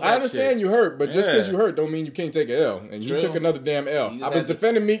really loved that. I understand you hurt, but just because you hurt don't mean you can't take an L. And you took another damn L. I was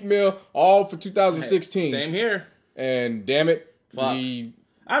defending Meek Mill all for 2016. Same here. And damn it, fuck. Did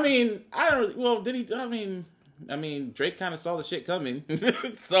he? I mean, Drake kind of saw the shit coming,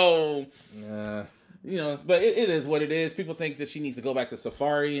 so. But it is what it is. People think that she needs to go back to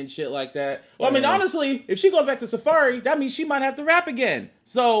Safari and shit like that. Well, I mean, honestly, if she goes back to Safari, that means she might have to rap again.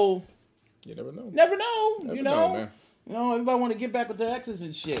 So, you never know. Never know, man. Everybody want to get back with their exes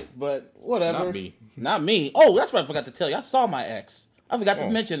and shit, but whatever. Not me. Oh, that's what I forgot to tell you. I saw my ex. I forgot to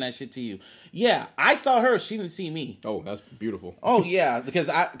mention that shit to you. Yeah, I saw her. She didn't see me. Oh, that's beautiful. Oh yeah, because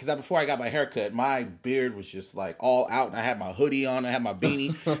before I got my haircut, my beard was just all out, and I had my hoodie on, I had my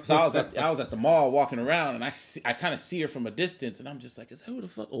beanie. So I was at the mall walking around, and I kind of see her from a distance, and I'm just like, is that who the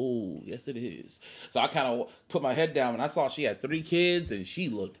fuck? Oh, yes it is. So I kind of put my head down, and I saw she had 3 kids, and she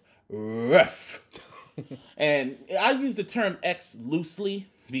looked rough. And I use the term ex loosely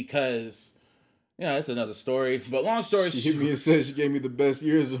because. Yeah, that's another story. But long story short. She hit me and said she gave me the best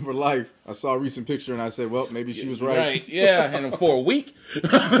years of her life. I saw a recent picture and I said, well, maybe she was right. Right, yeah, and for a week.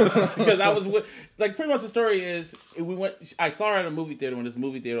 Because I was with, pretty much the story is, I saw her at a movie theater when this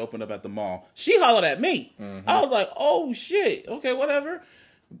movie theater opened up at the mall. She hollered at me. Mm-hmm. I was like, oh shit, okay, whatever.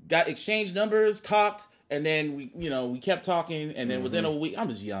 Got exchanged numbers, talked. And then we kept talking, and then within a week, I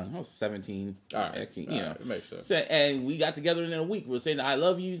was young. I was 17, 18, it makes sense. And we got together in a week. We were saying I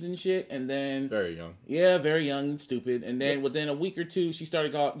love yous and shit, and then very young, very young and stupid. And then within a week or two, she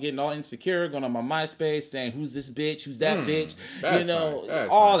started getting all insecure, going on my MySpace, saying who's this bitch, who's that bitch,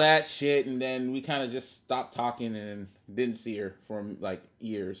 all that shit. And then we kind of just stopped talking and didn't see her for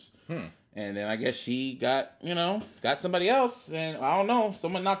years. And then I guess she got somebody else. And I don't know.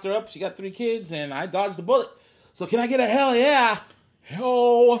 Someone knocked her up. She got 3 kids. And I dodged the bullet. So can I get a hell yeah?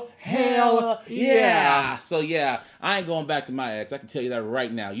 Hell yeah. So yeah, I ain't going back to my ex. I can tell you that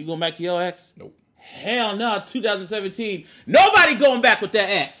right now. You going back to your ex? Nope. Hell no. 2017. Nobody going back with that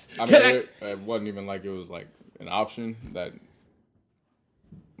ex. It wasn't even like it was an option that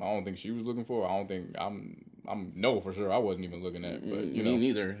I don't think she was looking for. I don't think no, for sure. I wasn't even looking at, but me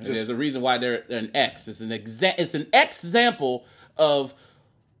neither. There's a reason why they're an X. It's an example of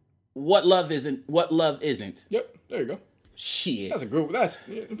what love isn't. What love isn't. Yep, there you go. Shit, that's a good. God,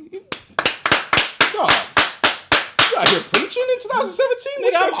 you out here preaching in 2017?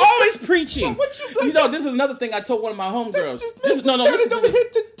 Nigga, I'm always preaching. What you this is another thing I told one of my homegirls.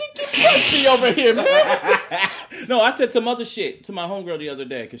 Over here, man. No, I said some other shit to my homegirl the other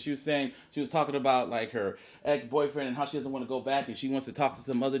day because she was talking about her ex-boyfriend and how she doesn't want to go back and she wants to talk to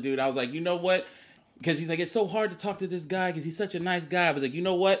some other dude. I was like, you know what? Because he's like, it's so hard to talk to this guy because he's such a nice guy. I was like, you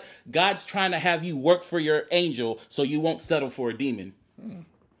know what? God's trying to have you work for your angel so you won't settle for a demon.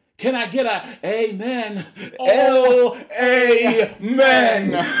 Can I get a amen? Oh,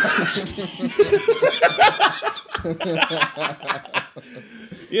 amen.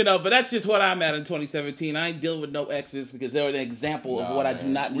 But that's just what I'm at in 2017. I ain't dealing with no exes because they're an example of what I do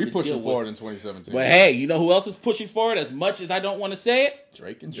not need to deal with. We pushing forward in 2017. But hey, you know who else is pushing forward as much as I don't want to say it?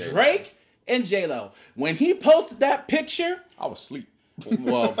 Drake and J-Lo. Drake and J-Lo. When he posted that picture, I was asleep.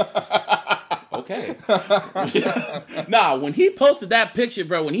 Well, okay. Nah, when he posted that picture,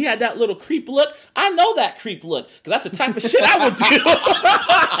 bro, when he had that little creep look, I know that creep look because that's the type of shit I would do.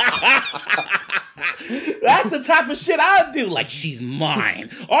 That's the type of shit I would do. Like, she's mine.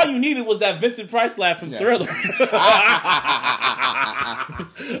 All you needed was that Vincent Price laugh from Thriller.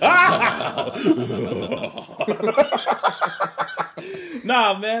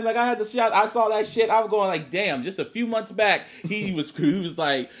 Nah, man, like I saw that shit. I was going like, damn. Just a few months back, he was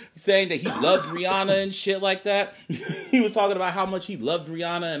like saying that he loved Rihanna and shit like that. He was talking about how much he loved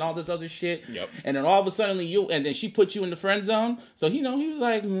Rihanna and all this other shit. Yep. And then all of a sudden then she put you in the friend zone. So he was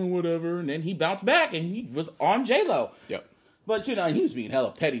like, whatever. And then he bounced back and he was on J-Lo. Yep. But he was being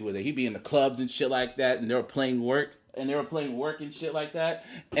hella petty with it. He'd be in the clubs and shit like that, and they were playing work. And shit like that.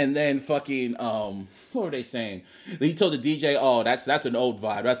 And then fucking, what were they saying? He told the DJ, oh, that's an old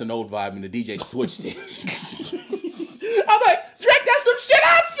vibe. That's an old vibe. And the DJ switched it. I was like, Drake, that's some shit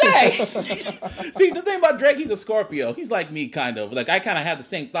I'd say. See, the thing about Drake, he's a Scorpio. He's like me, kind of. Like, I kind of have the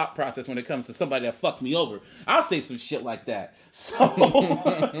same thought process when it comes to somebody that fucked me over. I'll say some shit like that. So,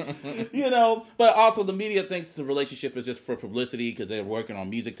 but also the media thinks the relationship is just for publicity because they're working on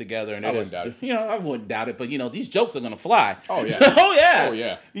music together. And I wouldn't doubt it. I wouldn't doubt it. But, these jokes are going to fly. Oh, yeah. Oh, yeah. Oh,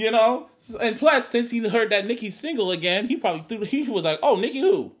 yeah. And plus, since he heard that Nicki's single again, he was like, oh, Nicki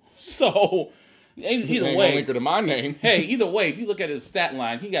who? So, either way. Link her to my name. Hey, either way, if you look at his stat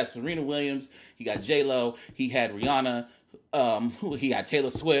line, he got Serena Williams, he got J-Lo, he had Rihanna, he got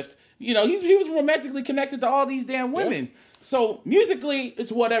Taylor Swift. He was romantically connected to all these damn women. Yeah. So, musically,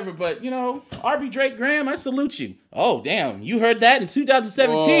 it's whatever, but, R.B. Drake Graham, I salute you. Oh, damn, you heard that in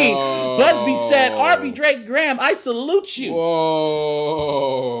 2017. Whoa. Busby said, R.B. Drake Graham, I salute you.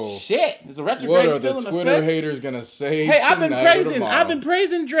 Whoa. Shit, is the retrograde still in effect? What are the Twitter haters going to say? Hey, I've been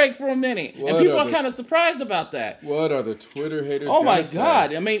praising Drake for a minute, and people are kind of surprised about that. What are the Twitter haters Oh, my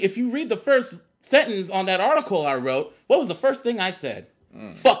God. I mean, if you read the first sentence on that article I wrote, what was the first thing I said?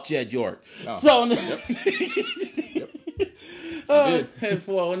 Fuck Jed York. Oh. So, and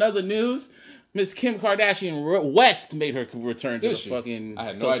for another news, Miss Kim Kardashian West made her return to the fucking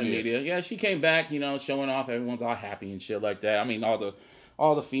social media. Yeah, she came back, showing off. Everyone's all happy and shit like that. I mean, all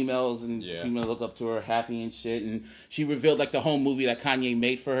the females and females look up to her, happy and shit. And she revealed like the home movie that Kanye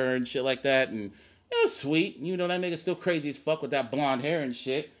made for her and shit like that. And it was sweet. That nigga's still crazy as fuck with that blonde hair and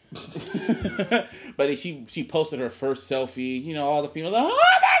shit. But she posted her first selfie. All the females like, oh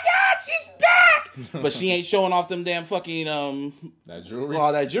my God, she's back. But she ain't showing off them damn fucking that jewelry.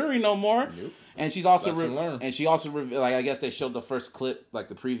 All that jewelry no more. Nope. And she's also like I guess they showed the first clip, like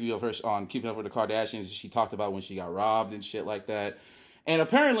the preview of her on Keeping Up with the Kardashians. She talked about when she got robbed and shit like that. And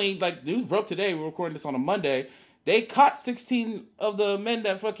apparently, like news broke today. We're recording this on a Monday. They caught 16 of the men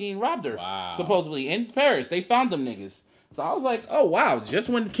that fucking robbed her. Wow. Supposedly in Paris. They found them niggas. So I was like, oh wow! Just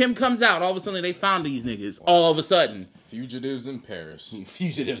when Kim comes out, all of a sudden they found these niggas. Wow. All of a sudden, fugitives in Paris.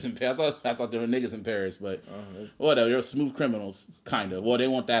 Fugitives in Paris. I thought there were niggas in Paris, but whatever. They're smooth criminals, kind of. Well, they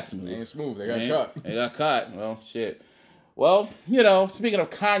weren't that smooth. They ain't smooth. They got caught. They got caught. Well, shit. Well, speaking of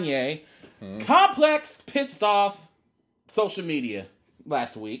Kanye, Complex pissed off social media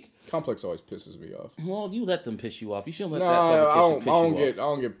last week. Complex always pisses me off. Well, you let them piss you off. You shouldn't let that publication piss you off. I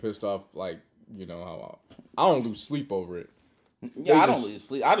don't get pissed off like how I don't lose sleep over it. Yeah, I don't lose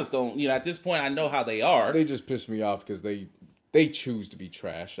sleep. I just don't. At this point, I know how they are. They just piss me off because they choose to be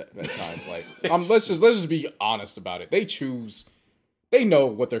trash at that time. Like, let's just be honest about it. They choose. They know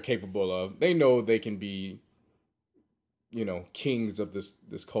what they're capable of. They know they can be, kings of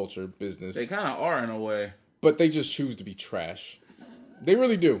this culture business. They kind of are in a way, but they just choose to be trash. They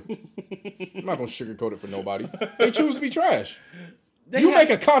really do. I'm not gonna sugarcoat it for nobody. They choose to be trash. Make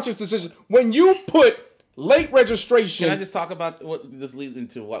a conscious decision when you put late registration. Can I just talk about what this leads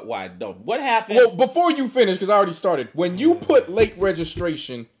into? Why I don't? What happened? Well, before you finish, because I already started. When you put late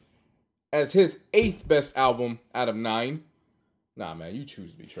registration as his 8th best album out of 9, nah, man, you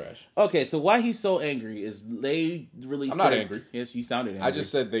choose to be trash. Okay, so why he's so angry is they released. I'm not angry. Yes, you sounded angry. I just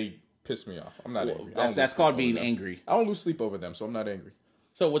said they pissed me off. I'm not angry. That's called being angry. I don't lose sleep over them, so I'm not angry.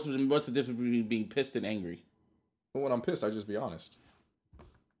 So what's the difference between being pissed and angry? Well, when I'm pissed, I just be honest.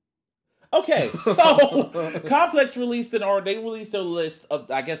 Okay, so Complex released they released a list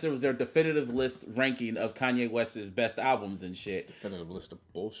of, I guess it was their definitive list ranking of Kanye West's best albums and shit. Definitive list of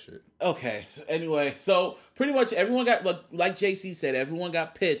bullshit. Okay, so anyway, so pretty much everyone got, like JC said, everyone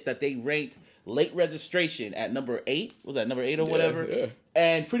got pissed that they ranked Late Registration at number 8. Was that number 8 or whatever? Yeah.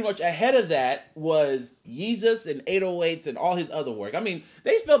 And pretty much ahead of that was Yeezus and 808s and all his other work. I mean,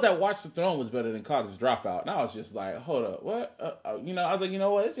 they felt that Watch the Throne was better than College Dropout. And I was just like, hold up, what? I was like, you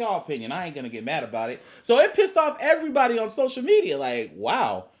know what? It's y'all opinion. I ain't going to get mad about it. So it pissed off everybody on social media. Like,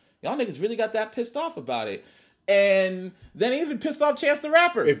 wow, y'all niggas really got that pissed off about it. And then it even pissed off Chance the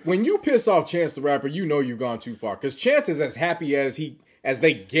Rapper. When you piss off Chance the Rapper, you know you've gone too far. Because Chance is as happy as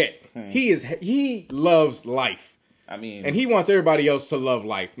they get. He loves life. I mean, and he wants everybody else to love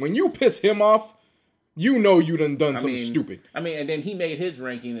life. When you piss him off, you know you done something stupid. I mean, and then he made his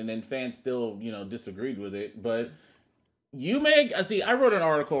ranking, and then fans still, disagreed with it. But I wrote an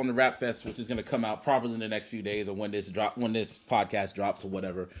article on the Rap Fest, which is going to come out probably in the next few days, or when this podcast drops, or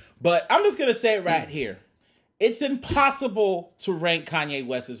whatever. But I'm just going to say it right here: it's impossible to rank Kanye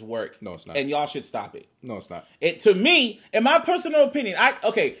West's work. No, it's not. And y'all should stop it. No, it's not. To me, in my personal opinion,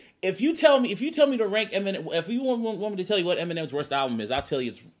 If you tell me to rank Eminem, if you want me to tell you what Eminem's worst album is, I'll tell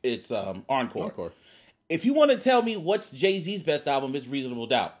you it's Encore. If you want to tell me what's Jay-Z's best album, it's Reasonable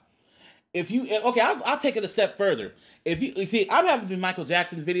Doubt. I'll take it a step further. If you see, I'm having Michael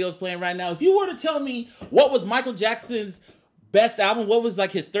Jackson videos playing right now. If you were to tell me what was Michael Jackson's best album, what was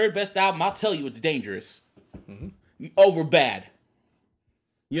like his third best album, I'll tell you it's Dangerous over Bad.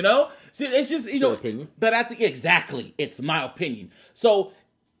 See, it's just your opinion. But exactly, it's my opinion. So.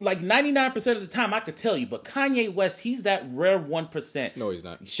 Like 99% of the time, I could tell you, but Kanye West, he's that rare 1%. No, he's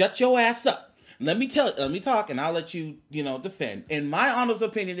not. Shut your ass up. Let me talk, and I'll let you, defend. In my honest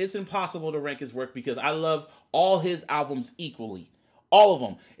opinion, it's impossible to rank his work because I love all his albums equally, all of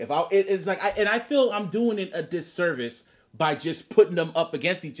them. I feel I'm doing it a disservice by just putting them up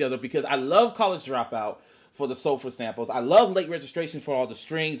against each other because I love College Dropout for the soulful samples. I love Late Registration for all the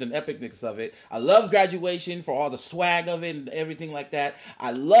strings and epicness of it. I love Graduation for all the swag of it and everything like that. I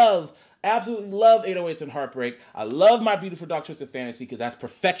absolutely love 808s and Heartbreak. I love My Beautiful Dark Twisted Fantasy because that's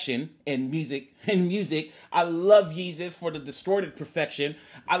perfection in music. I love Yeezus for the distorted perfection.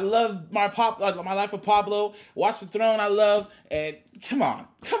 I love My Life with Pablo. Watch the Throne I love. And come on.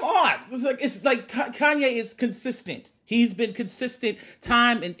 It's like Kanye is consistent. He's been consistent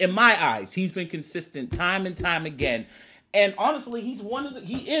in my eyes. He's been consistent time and time again. And honestly, he is one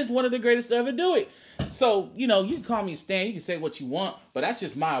of the greatest to ever do it. So, you can call me a stan, you can say what you want, but that's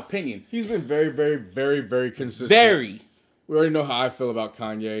just my opinion. He's been very, very, very, very consistent. Very. We already know how I feel about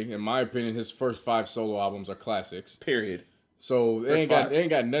Kanye. In my opinion, his first 5 solo albums are classics. Period. So they ain't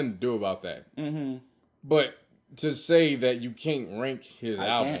got nothing to do about that. Mm-hmm. But to say that you can't rank his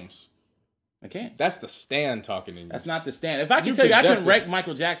albums... I can't. That's the Stan talking in you. That's not the Stan. If I can tell you, I can rank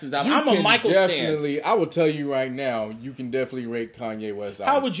Michael Jackson's album. I'm a Michael Stan. I will tell you right now, you can definitely rate Kanye West's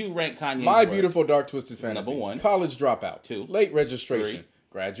album. How would you rank Kanye's My Beautiful Dark Twisted Fantasy. Number 1. College Dropout. 2. Late Registration. 3.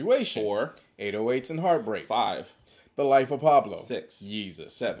 Graduation. 4. 808s and Heartbreak. 5. The Life of Pablo. 6.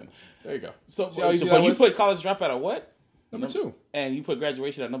 Yeezus. 7. There you go. So you put College Dropout at what? Number 2. And you put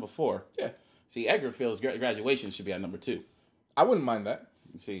Graduation at number 4. Yeah. See, Edgar feels Graduation should be at number 2. I wouldn't mind that.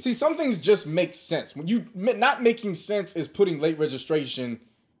 See, some things just make sense. When you not making sense is putting Late Registration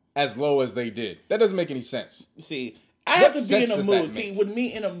as low as they did. That doesn't make any sense. See, I have to be in a mood. See, with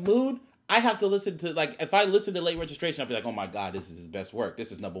me in a mood, I have to listen to, if I listen to Late Registration, I'll be like, oh my God, this is his best work.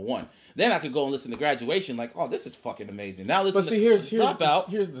 This is number 1. Then I could go and listen to Graduation, like, oh, this is fucking amazing. Now listen here's Dropout.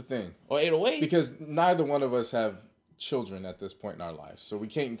 Here's the thing. Or 808. Because neither one of us have children at this point in our lives, so we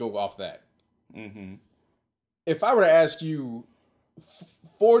can't go off that. Mm-hmm. If I were to ask you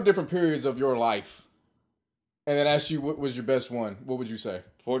 4 different periods of your life, and then ask you what was your best one, what would you say?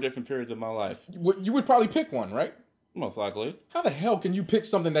 4 different periods of my life. You would probably pick one, right? Most likely. How the hell can you pick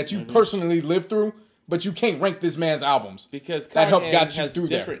something that you personally lived through, but you can't rank this man's albums? Because that helped got you through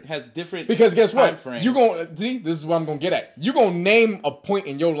there. Has different. Because guess what? Frames. You gonna see. This is what I'm gonna get at. You gonna name a point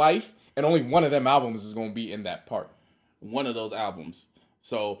in your life, and only one of them albums is gonna be in that part. One of those albums.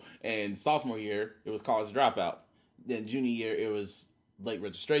 So in sophomore year, it was College Dropout. Then junior year, it was Late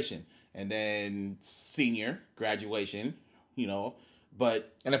Registration, and then senior Graduation,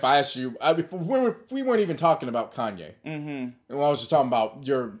 but... And if I asked you, if we weren't even talking about Kanye, and I was just talking about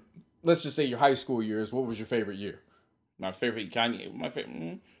let's just say your high school years, what was your favorite year? My favorite Kanye,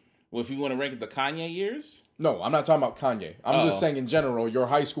 well, if you want to rank the Kanye years? No, I'm not talking about Kanye. I'm just saying in general, your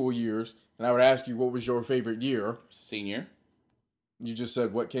high school years, and I would ask you, what was your favorite year? Senior. You just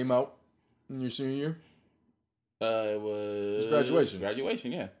said what came out in your senior year? It was Graduation.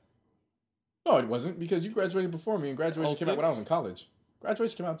 Graduation, yeah. No, it wasn't, because you graduated before me, and graduation came out when I was in college.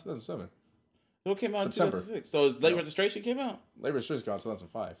 Graduation came out in 2007. It came out September. in 2006. So late registration came out? Late registration came out in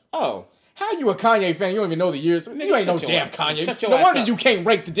 2005. Oh. How you a Kanye fan? You don't even know the years. Nigga, You ain't no damn Kanye. No wonder you can't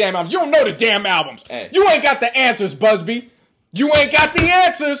rank the damn albums. You don't know the damn albums. Hey. You ain't got the answers, Busby. You ain't got the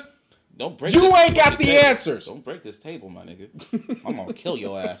answers. Don't break. You ain't got the answers. Don't break this table, my nigga. I'm gonna kill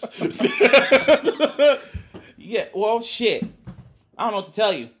your ass. Yeah. Well, shit. I don't know what to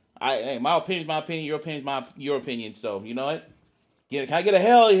tell you. Hey, my opinion's my opinion. Your opinion's your opinion. So you know what? Can I get a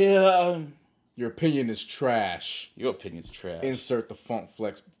hell yeah? Your opinion is trash. Your opinion's trash. Insert the Funk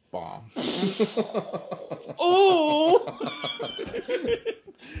Flex bomb. Ooh.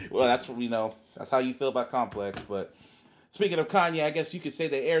 Well, that's what we know. That's how you feel about Complex. But speaking of Kanye, I guess you could say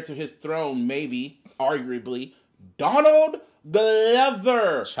the heir to his throne, maybe, arguably, Donald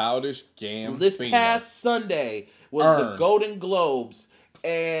Glover. Childish Gambino. This past Sunday was the Golden Globes,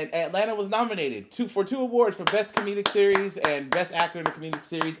 and Atlanta was nominated for two awards for Best Comedic Series and Best Actor in a Comedic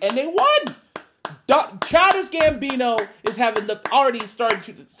Series, and they won. Childish Gambino is already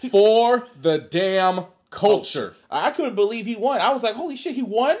started to for the damn culture. I couldn't believe he won. I was like, holy shit, he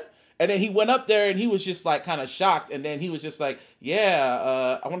won? And then he went up there and he was just like kind of shocked. And then he was just like,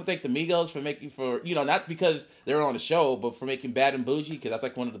 yeah, I want to thank the Migos for not because they were on the show, but for making Bad and Bougie, because that's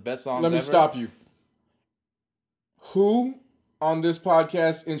like one of the best songs ever. Let me stop you. Who on this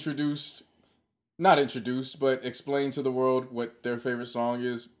podcast but explained to the world what their favorite song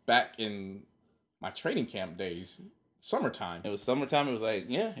is back in my training camp days? Summertime. It was summertime. It was like,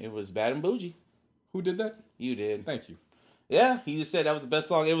 yeah, it was Bad and Bougie. Who did that? You did. Thank you. Yeah, he just said that was the best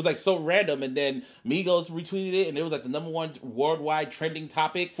song. It was like so random, and then Migos retweeted it, and it was like the #1 worldwide trending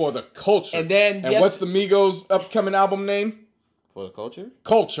topic for the culture. And then, what's the Migos' upcoming album name? For the culture?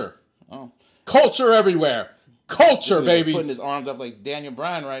 Culture. Oh, culture everywhere. Culture, he's baby. Putting his arms up like Daniel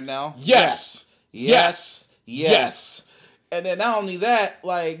Bryan right now. Yes. And then not only that,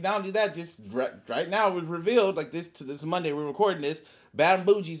 just right now it was revealed, like this Monday we're recording this. Bad and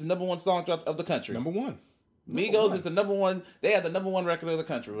Bougie's the #1 song of the country. #1. Migos is the #1. They had the #1 record of the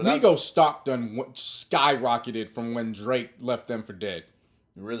country. Migos stock done skyrocketed from when Drake left them for dead.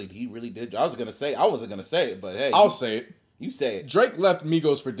 He really did. I wasn't gonna say it, but hey, I'll say it. You say it. Drake left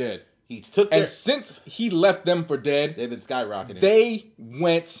Migos for dead. And since he left them for dead, they've been skyrocketing. They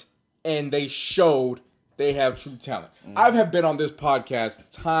went and they showed they have true talent. Mm-hmm. I have been on this podcast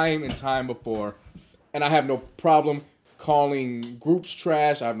time and time before, and I have no problem calling groups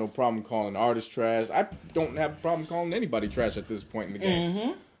trash. I have no problem calling artists trash. I don't have a problem calling anybody trash at this point in the game.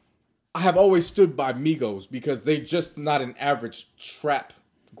 Mm-hmm. I have always stood by Migos because they're just not an average trap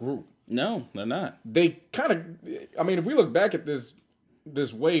group. No, they're not. They kind of, if we look back at this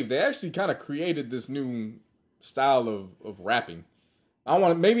wave, they actually kind of created this new style of rapping.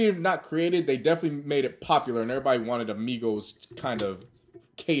 Maybe not created, they definitely made it popular, and everybody wanted a Migos kind of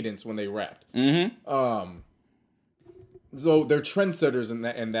cadence when they rapped. Mm-hmm. So they're trendsetters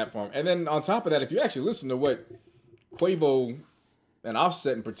in that form. And then on top of that, if you actually listen to what Quavo and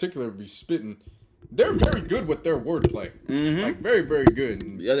Offset in particular be spitting, they're very good with their wordplay. Mm-hmm. Like very, very good.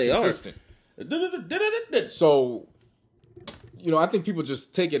 And yeah, they consistent. Are. So, I think people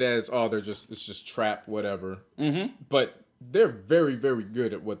just take it as, it's just trap, whatever. Mm-hmm. But they're very, very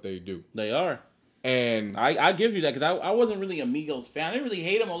good at what they do. They are. And I give you that because I wasn't really a Migos fan. I didn't really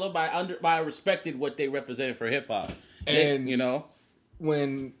hate them, although but I respected what they represented for hip hop. And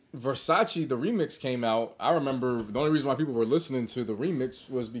when Versace the remix came out, I remember the only reason why people were listening to the remix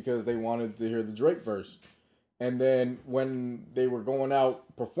was because they wanted to hear the Drake verse. And then when they were going out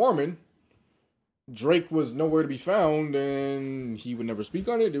performing, Drake was nowhere to be found, and he would never speak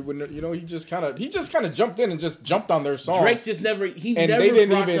on it. It wouldn't, he just kind of jumped in and just jumped on their song. Drake just never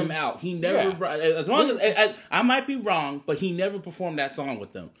brought them out. He never brought, as long as I might be wrong, but he never performed that song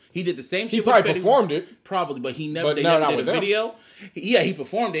with them. He did the same shit. He probably performed it, probably, but he never. They never did a video. Yeah, he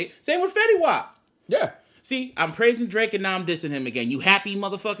performed it. Same with Fetty Wap. Yeah. See, I'm praising Drake and now I'm dissing him again. You happy,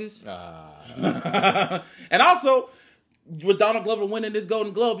 motherfuckers? And also, with Donald Glover winning this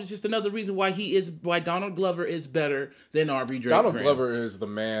Golden Globe, it's just another reason why Donald Glover is better than R.B. Drake. Donald Glover is the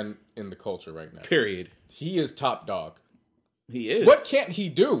man in the culture right now. Period. He is top dog. He is. What can't he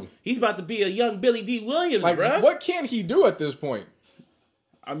do? He's about to be a young Billy D. Williams, bruh. What can't he do at this point?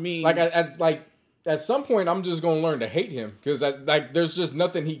 I mean, at some point, I'm just gonna learn to hate him because there's just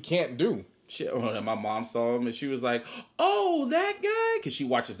nothing he can't do. Shit, my mom saw him and she was like, "Oh, that guy," because she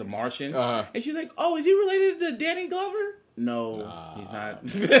watches The Martian, and she's like, "Oh, is he related to Danny Glover?" No, he's not.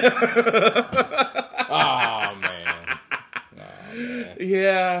 Oh man.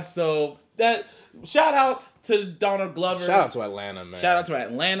 Yeah, so shout out to Donald Glover. Shout out to Atlanta, man. Shout out to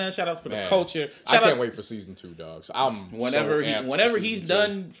Atlanta. Shout out for the culture. I can't wait for season 2, dog. So whenever he's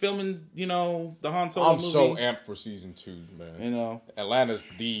done filming, the Han Solo movie. I'm so amped for season 2, man. Atlanta's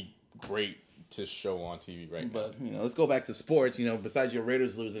the greatest show on TV right now. But let's go back to sports. Besides your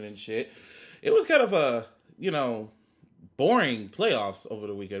Raiders losing and shit, it was kind of a boring playoffs over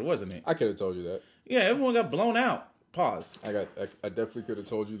the weekend, wasn't it? I could have told you that. Yeah, everyone got blown out. Pause. I definitely could have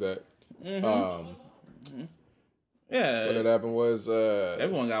told you that. Yeah. What had happened was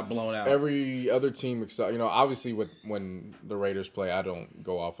everyone got blown out. Every other team, obviously when the Raiders play, I don't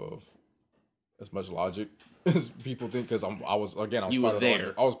go off of as much logic as people think because I was part of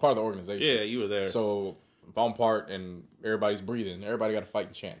the organization. Yeah, you were there. So if I'm part and everybody's breathing, everybody got a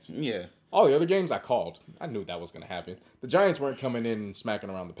fighting chance. Yeah. All the other games I called. I knew that was going to happen. The Giants weren't coming in and smacking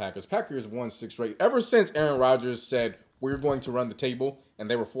around the Packers. Packers won 6 straight. Ever since Aaron Rodgers said, we're going to run the table, and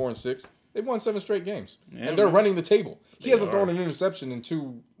they were 4-6, they've won 7 straight games. Yeah, and they're running the table. He hasn't thrown an interception in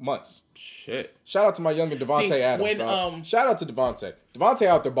 2 months. Shit. Shout out to my youngin' Devontae Adams. Shout out to Devontae. Devontae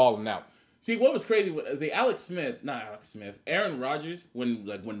out there balling out. See, what was crazy was Aaron Rodgers, when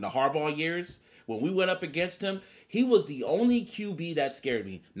the Harbaugh years, when we went up against him, he was the only QB that scared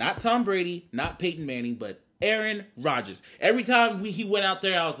me. Not Tom Brady, not Peyton Manning, but Aaron Rodgers. Every time he went out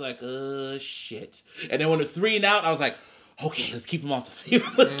there, I was like, shit. And then when it was 3 and out, I was like, okay, let's keep him off the field.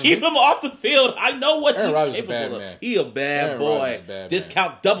 Keep him off the field. I know what Aaron Rodgers capable of. He a bad boy.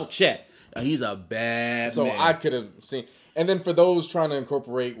 Discount double check. He's a bad man. So I could have seen. And then for those trying to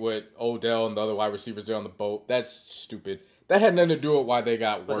incorporate what Odell and the other wide receivers did on the boat, that's stupid. That had nothing to do with why they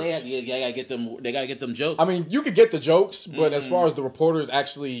got worse. But they gotta get them. They gotta get them jokes. I mean, you could get the jokes, but as far as the reporters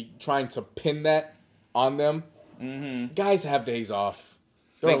actually trying to pin that on them, guys have days off.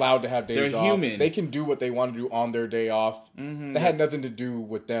 They're allowed to have days off. They're human. They can do what they want to do on their day off. That had nothing to do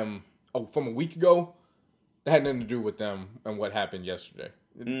with them. From a week ago, that had nothing to do with them and what happened yesterday.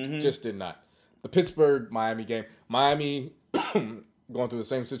 It just did not. The Pittsburgh-Miami game. Miami going through the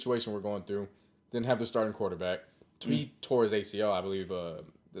same situation we're going through. Didn't have their starting quarterback. He tore his ACL, I believe,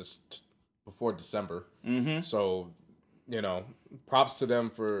 before December. So, props to them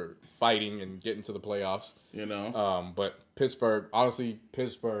for fighting and getting to the playoffs. But Pittsburgh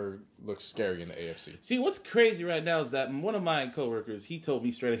looks scary in the AFC. See, what's crazy right now is that one of my coworkers, he told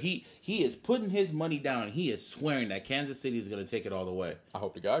me straight up, he is putting his money down. He is swearing that Kansas City is going to take it all the way. I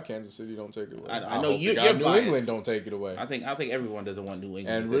hope to God Kansas City don't take it away. I know you're New England don't take it away. I think everyone doesn't want New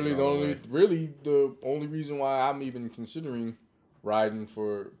England. And to take the only reason why I'm even considering riding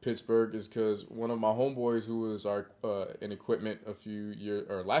for Pittsburgh is because one of my homeboys who was in equipment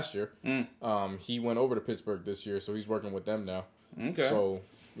last year, he went over to Pittsburgh this year, so he's working with them now. Okay. So,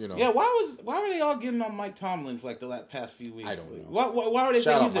 Yeah, why were they all getting on Mike Tomlin for the past few weeks? I don't know. Why were they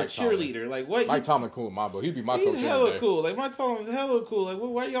saying he's a cheerleader? Like what? Mike Tomlin cool in my book. He'd be my coach. He's hella cool. Mike Tomlin's hella cool.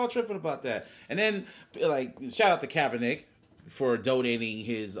 Why are y'all tripping about that? And then shout out to Kaepernick for donating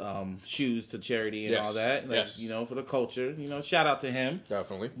his shoes to charity and all that. For the culture. Shout out to him.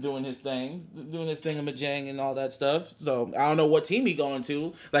 Definitely. Doing his thingamajang and all that stuff. So I don't know what team he going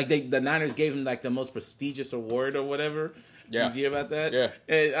to. The Niners gave him the most prestigious award or whatever. Yeah. Did you hear about that? Yeah.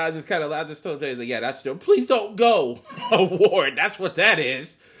 And I just told them, that's still, please don't go award. That's what that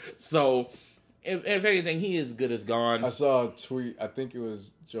is. So if anything, he is good as gone. I saw a tweet. I think it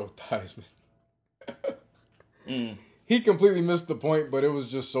was Joe Theismann. He completely missed the point, but it was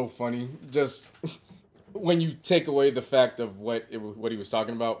just so funny. Just when you take away the fact of what he was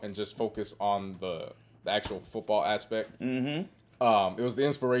talking about and just focus on the actual football aspect. It was the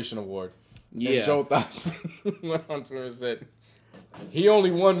Inspiration Award. Yeah. And Joe Theismann went on Twitter and said, he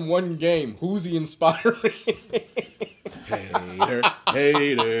only won 1 game. Who's he inspiring? Hater.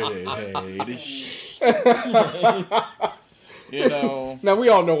 Now we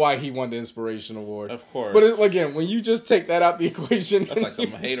all know why he won the Inspiration Award, of course. But again, when you just take that out the equation, that's like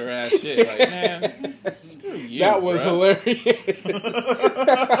some hater ass shit. Man, screw you. That was hilarious.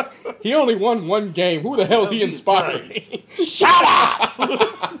 He only won 1 game. Who the hell is he inspiring? Shut up!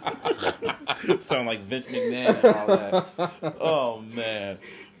 Sound like Vince McMahon and all that. Oh man.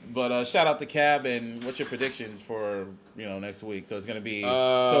 But shout out to Cab, and what's your predictions for next week? So it's gonna be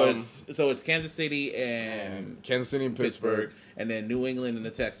it's Kansas City and Pittsburgh, and then New England and the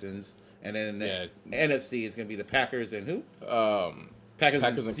Texans, and then the NFC is gonna be the Packers and who? Packers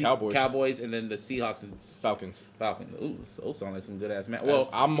and Cowboys, and then the Seahawks and Falcons. Ooh, those sound like some good ass match. Well,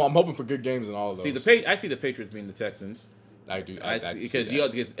 I'm hoping for good games in all of those. I see the Patriots being the Texans. I do.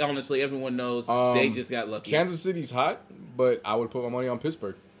 Because honestly, everyone knows they just got lucky. Kansas City's hot, but I would put my money on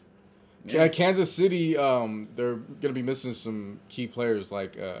Pittsburgh. Yeah. Kansas City, they're going to be missing some key players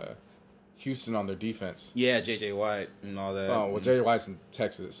like Houston on their defense. Yeah, J.J. White and all that. Oh, well, J.J. White's in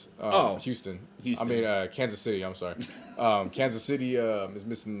Texas. Houston. I mean, Kansas City, I'm sorry. Kansas City is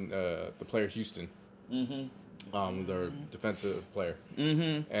missing the player Houston. Their defensive player.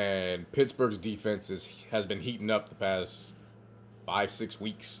 And Pittsburgh's defense has been heating up the past 5-6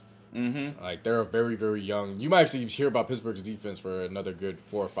 weeks. Like, they're very, very young. You might actually hear about Pittsburgh's defense for another good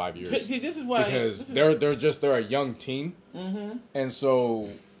 4 or 5 years. See, this is why they're a young team, and so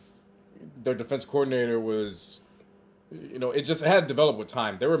their defense coordinator was, it just had to develop with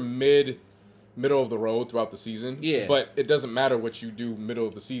time. They were middle of the road throughout the season. Yeah, but it doesn't matter what you do middle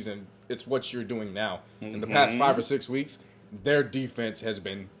of the season. It's what you're doing now. In the past 5 or 6 weeks, their defense has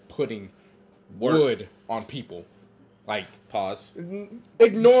been putting wood on people. Like, pause.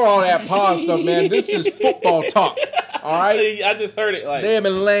 Ignore all that pause stuff, man. This is football talk. All right? I just heard it. Like, they have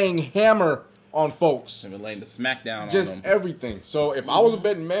been laying hammer on folks. They've been laying the smackdown on them. Just everything. So if I was a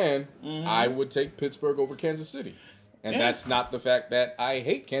betting man, I would take Pittsburgh over Kansas City. And that's not the fact that I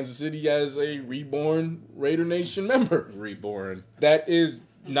hate Kansas City as a reborn Raider Nation member. Reborn. That is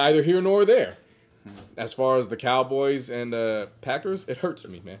neither here nor there. As far as the Cowboys and Packers, it hurts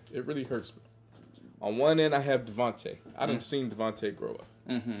me, man. It really hurts me. On one end, I have Devontae. I done seen Devontae grow up.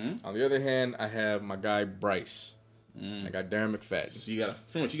 On the other hand, I have my guy Bryce. I got Darren McFadden. So you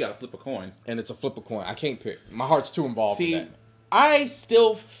gotta flip a coin. And it's a flip a coin. I can't pick. My heart's too involved in that. I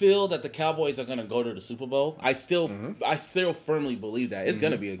still feel that the Cowboys are gonna go to the Super Bowl. I still firmly believe that. It's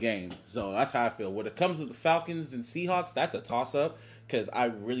gonna be a game. So that's how I feel. When it comes to the Falcons and Seahawks, that's a toss-up. Because I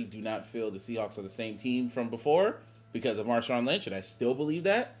really do not feel the Seahawks are the same team from before because of Marshawn Lynch, and I still believe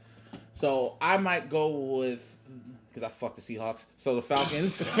that. So I might go with, because I fuck the Seahawks, so the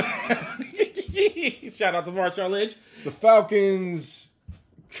Falcons. Shout out to Marshawn Lynch. The Falcons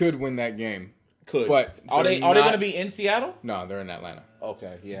could win that game. Could. But are they going to be in Seattle? No, they're in Atlanta.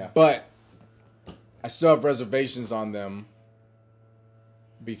 Okay, yeah. But I still have reservations on them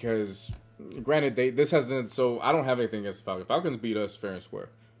because, granted, this hasn't. So I don't have anything against the Falcons. Falcons beat us fair and square.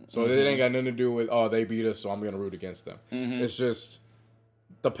 So it ain't got nothing to do with, they beat us, so I'm going to root against them. It's just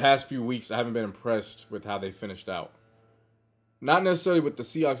the past few weeks, I haven't been impressed with how they finished out. Not necessarily with the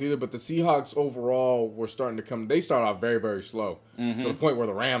Seahawks either, but the Seahawks overall were starting to come. They started off very, very slow to the point where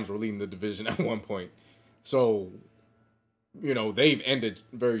the Rams were leading the division at one point. So, they've ended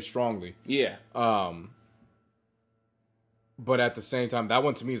very strongly. Yeah. But at the same time, that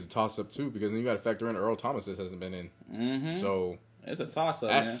one to me is a toss-up too, because then you got to factor in Earl Thomas hasn't been in. So it's a toss-up,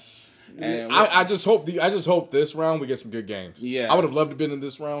 man. And I just hope this round we get some good games. Yeah, I would have loved to have been in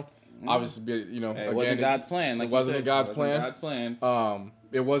this round. Obviously, it wasn't God's plan. Like it wasn't God's plan.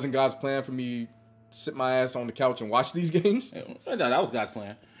 It wasn't God's plan for me to sit my ass on the couch and watch these games. No, that was God's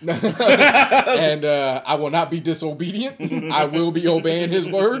plan. And I will not be disobedient. I will be obeying His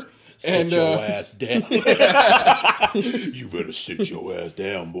word. Sit your ass down. You better sit your ass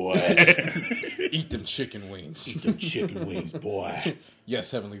down, boy. Eat them chicken wings. Eat them chicken wings, boy. Yes,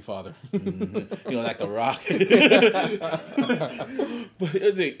 Heavenly Father. Like The Rock.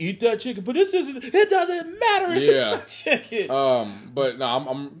 But they eat that chicken, but it doesn't matter. Yeah. Chicken. But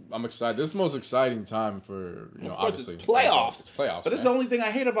no, I'm excited. This is the most exciting time for, obviously. It's playoffs. It's playoffs. But it's the only thing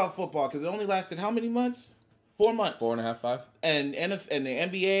I hate about football, because it only lasted how many months? 4 months. 4.5, 5. And the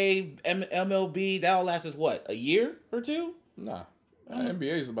NBA, MLB, that all lasts what? A year or two? Nah.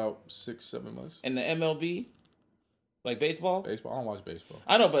 NBA is about 6-7 months. And the MLB? Like baseball? Baseball. I don't watch baseball.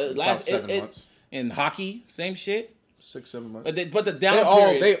 I know, but last 7 months. In hockey, same shit. 6-7 months. But the down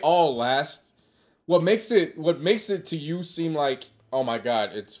period, they all last. What makes it to you seem like, oh my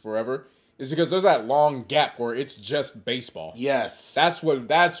God, it's forever, is because there's that long gap where it's just baseball. Yes. That's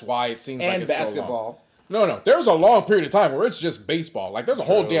why it seems like it's basketball. So long. No. There's a long period of time where it's just baseball. Like there's a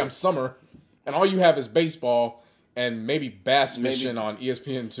whole damn summer and all you have is baseball and maybe bass fishing on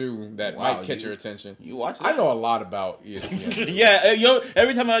ESPN2 that might catch your attention. You watch that? I know a lot about ESPN. Yeah,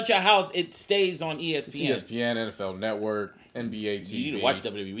 every time I'm at your house, it stays on ESPN. It's ESPN, NFL Network, NBA TV. You need to watch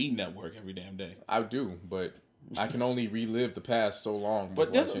WWE Network every damn day. I do, but I can only relive the past so long.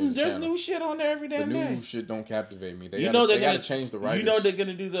 But there's new shit on there every damn day. The new shit don't captivate me. They got to change the writers. You know they're going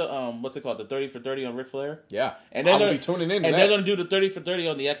to do the, what's it called, the 30 for 30 on Ric Flair? Yeah. And they're I will be tuning in to and that. they're going to do the 30 for 30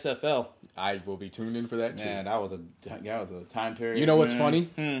 on the XFL. I will be tuned in for that too. Man, that was a time period. You know what's funny?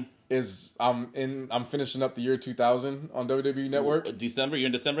 Is I'm finishing up the year 2000 on WWE Network. December? You're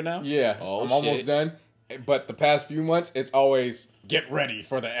in December now? Yeah. I'm almost done. But the past few months, it's always get ready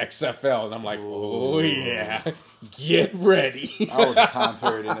for the XFL. And I'm like, oh yeah, get ready. That was a time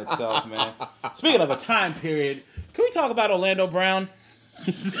period in itself, man. Speaking of a time period, can we talk about Orlando Brown?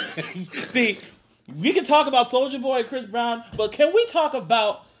 See, we can talk about Soulja Boy and Chris Brown, but can we talk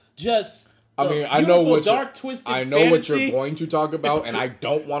about just I mean, I know what dark, twisted I know fantasy. what you're going to talk about, and I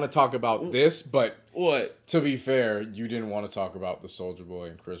don't want to talk about this, but what? To be fair, you didn't want to talk about the Soulja Boy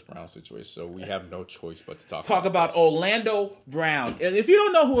and Chris Brown situation, so we have no choice but to talk about this. Orlando Brown. And if you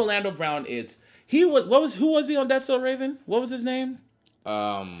don't know who Orlando Brown is, who was he on That's So Raven? What was his name?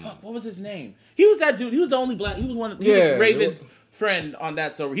 What was his name? He was that dude. He was the only black. He was was Raven's friend on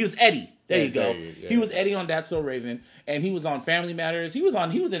That's So. He was Eddie. There you go. He was Eddie on That's So Raven, and he was on Family Matters. He was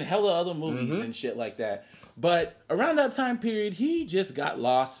in hella other movies and shit like that. But around that time period, he just got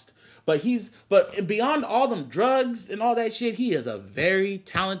lost. But beyond all them drugs and all that shit, he is a very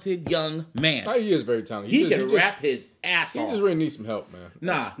talented young man. Oh, he is very talented. He can rap his ass off. He just really needs some help, man.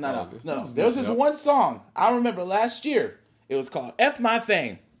 No. There was this one song I remember last year. It was called "F My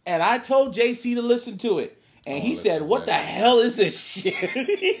Fame," and I told JC to listen to it. And he said, "What the hell is this shit?"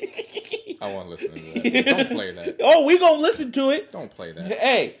 I want to listen to that. Don't play that. Oh, we gonna listen to it. Don't play that.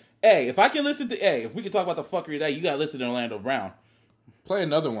 Hey, if I can listen to, if we can talk about the fuckery of that, you gotta listen to Orlando Brown. Play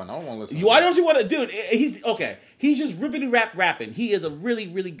another one. I don't want to listen. Why don't you want to, dude? He's okay. He's just rippity rapping. He is a really,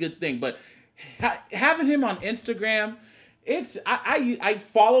 really good thing. But having him on Instagram, I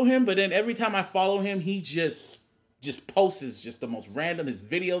follow him, but then every time I follow him, he just posts just the most random. His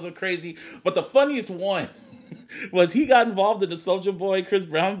videos are crazy. But the funniest one was he got involved in the Soulja Boy Chris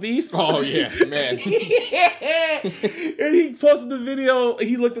Brown beef. Oh yeah, man. And he posted the video.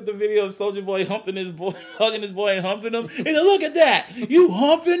 He looked at the video of Soulja Boy hugging his boy and humping him. And then, look at that, you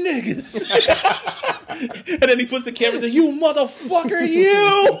humping niggas. And then he puts the camera and says, "You motherfucker,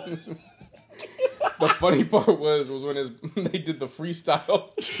 you." The funny part was when they did the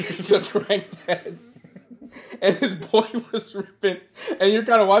freestyle to Crank That. And his boy was ripping, and you're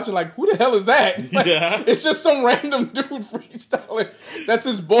kind of watching like, who the hell is that? Like, it's just some random dude freestyling. That's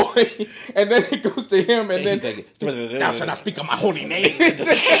his boy, and then it goes to him, and then like, "Thou shalt not speak of my holy name."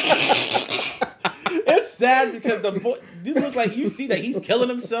 It's sad because the boy, you look like you see that he's killing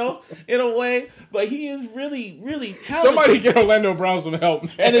himself in a way, but he is really, really talented. Somebody get Orlando Brown some help,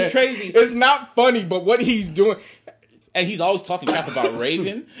 man. And it's crazy. It's not funny, but what he's doing. And he's always talking crap about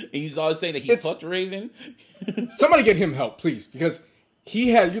Raven. And he's always saying that he fucked Raven. Somebody get him help, please. Because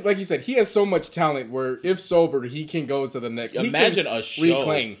he has, like you said, he has so much talent where if sober, he can go to the next. Imagine a show.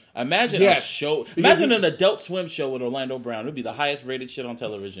 Reclaim. Imagine a show. Imagine an Adult Swim show with Orlando Brown. It would be the highest rated shit on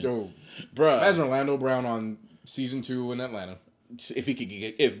television. Yo, bruh. Imagine Orlando Brown on season 2 in Atlanta.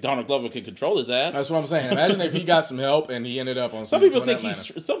 If Donald Glover can control his ass. That's what I'm saying. Imagine if he got some help and he ended up on some season people 2 think in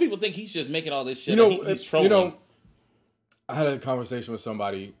Atlanta. Some people think he's just making all this shit. He's trolling. I had a conversation with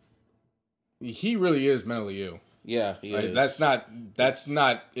somebody. He really is mentally ill. Yeah, he is. That's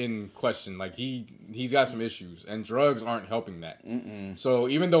not in question. Like he's got some issues, and drugs aren't helping that. So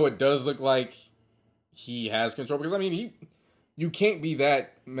even though it does look like he has control, because I mean you can't be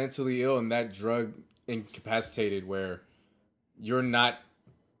that mentally ill and that drug incapacitated where you're not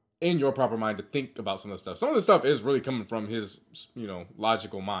in your proper mind to think about some of the stuff. Some of the stuff is really coming from his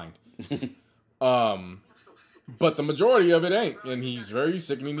logical mind. But the majority of it ain't, and he's very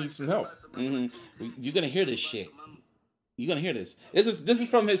sick and he needs some help. You're gonna hear this shit. You're gonna hear this. This is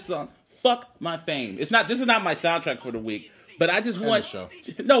from his song "Fuck My Fame." This is not my soundtrack for the week, but I just want. End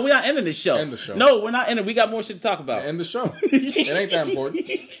the show. No, we're not ending the show. End the show. No, we're not ending. We got more shit to talk about. End the show. It ain't that important.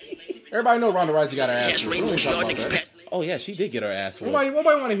 Everybody know Ronda Rousey got her ass whooped. We ain't talking about that. Oh yeah, she did get her ass whooped.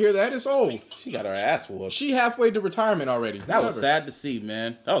 Nobody want to hear that. It's old. She got her ass whooped. She halfway to retirement already. That was sad to see,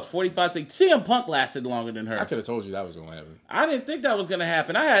 man. That was 45 seconds. CM Punk lasted longer than her. I could have told you that was going to happen. I didn't think that was going to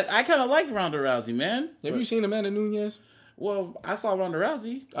happen. I kind of liked Ronda Rousey, man. Have you seen Amanda Nunes? Well, I saw Ronda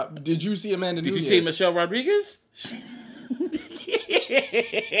Rousey. Did you see Amanda Nunes? Did you see Michelle Rodriguez?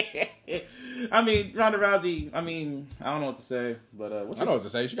 I mean, Ronda Rousey, I don't know what to say, but I know what to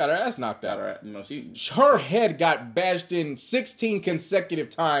say. She got her ass knocked out. Her head got bashed in 16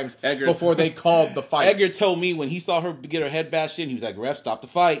 consecutive times before they called the fight. Edgar told me when he saw her get her head bashed in, he was like, "Ref, stop the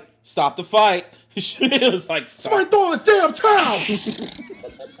fight. Stop the fight." It was like, somebody throw the damn towel.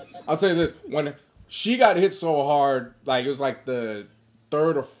 I'll tell you this. When she got hit so hard, like it was like the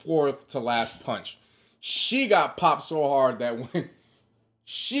third or fourth to last punch. She got popped so hard that when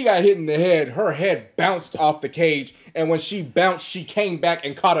she got hit in the head, her head bounced off the cage, and when she bounced, she came back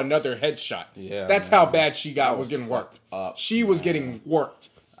and caught another headshot. Yeah, that's how bad she got. Was getting worked. She was getting worked.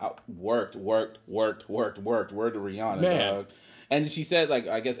 Worked. Word to Rihanna, dog. And she said, like,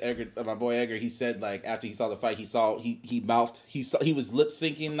 I guess Edgar, my boy Edgar, he said, like, after he saw the fight, he mouthed, he was lip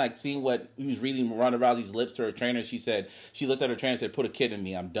syncing, like, seeing what he was reading Ronda Rousey's lips to her trainer. She said, she looked at her trainer and said, "Put a kid in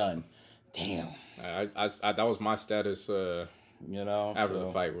me, I'm done." Damn. I that was my status. After the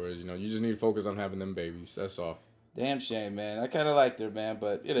fight, where you just need to focus on having them babies. That's all. Damn shame, man. I kind of liked her, man,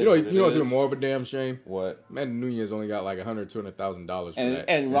 but it is. You know what's even more of a damn shame? What? Amanda Nunes only got like $100,000-$200,000 for that,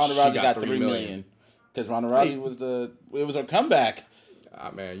 and Ronda Rousey got $3 million because Ronda Rousey it was her comeback.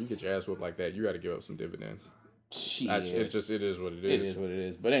 Man, you get your ass whooped like that, you got to give up some dividends. Shit. It is what it is. It is what it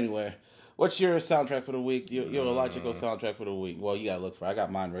is. But anyway, what's your soundtrack for the week? Your illogical soundtrack for the week? Well, you gotta look for it. I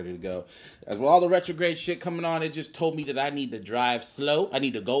got mine ready to go. As with all the retrograde shit coming on, it just told me that I need to drive slow. I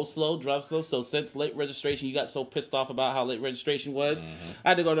need to go slow, drive slow. So since late registration, you got so pissed off about how late registration was, I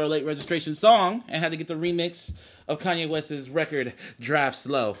had to go to a late registration song and had to get the remix of Kanye West's record Drive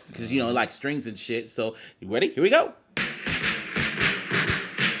Slow because like strings and shit. So you ready? Here we go.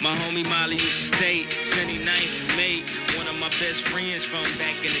 My homie Molly used to stay 29th of May. One of my best friends from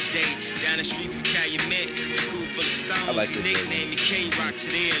back in the day. Down the street from Calumet, a school full of stones. I like he this nicknamed me K-Rock to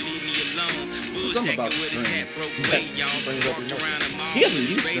there, leave me alone. Bull stacking with his hat broke away, y'all. Walked around him all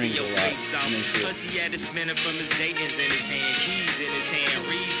with his radio face off. Plus he had a spinner from his Dayton's in his hand. Keys in his hand,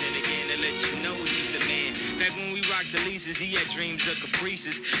 reason again to let you know he's the man. Back when we rocked the leases, he had dreams of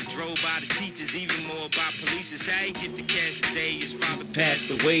caprices. Drove by the teachers, even more by police. How he get the cash today, his father passed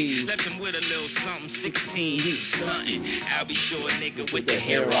away. Left him with a little something, 16, he was stunting. I'll be sure a nigga with the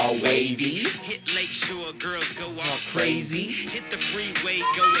hair all wavy. Hit Lake Shore, girls go all crazy. Hit the freeway,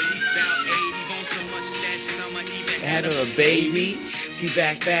 go at least about 80. Bone so much that summer, even had her a baby. See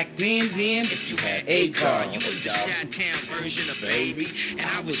back then, if you had a car, you was the Chi-Town version of baby. And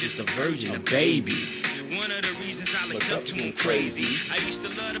I was just a virgin of baby. One of the reasons I looked up to him crazy. I used to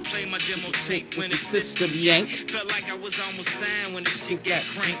love to play my demo tape when the system yanked. Felt like I was almost signed when the shit got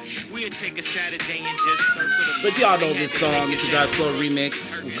cranked. We'd take a Saturday and just circle the. But y'all know this song. It's a Drive Slow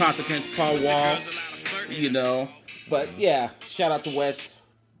remix with Consequence, Paul Wall. But yeah, shout out to West.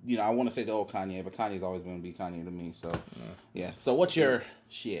 I want to say the old Kanye, but Kanye's always going to be Kanye to me. So yeah. So what's your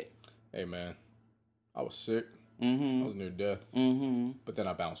shit? Hey man, I was sick. I was near death. But then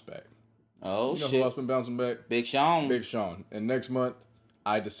I bounced back. Oh, shit. who else been bouncing back? Big Sean. And next month,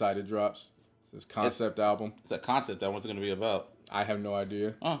 I Decided drops. It's his concept album. It's a concept album. What's it going to be about? I have no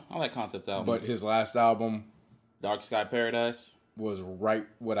idea. Oh, I like concept albums. But his last album, Dark Sky Paradise, was right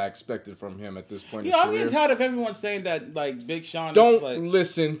what I expected from him at this point in his I'm career. getting tired of everyone saying that, like, Big Sean Don't is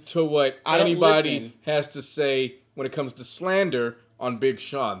listen to what anybody has to say when it comes to slander on Big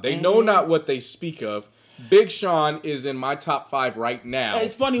Sean. They know not what they speak of. Big Sean is in my top 5 right now.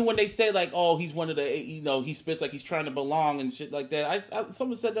 It's funny when they say, like, oh, he's one of the, he spits like he's trying to belong and shit like that.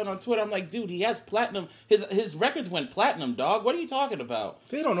 Someone said that on Twitter. I'm like, dude, he has platinum. His records went platinum, dog. What are you talking about?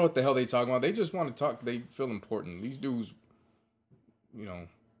 They don't know what the hell they talking about. They just want to talk. They feel important. These dudes,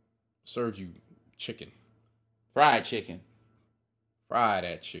 serve you chicken. Fried chicken. Fry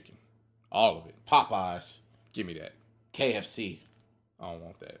that chicken. All of it. Popeyes. Give me that. KFC. I don't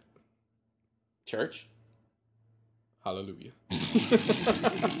want that. Church. Hallelujah.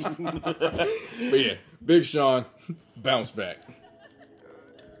 But yeah, Big Sean, bounce back.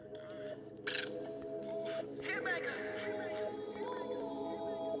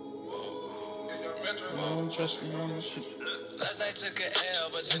 Last night took an L,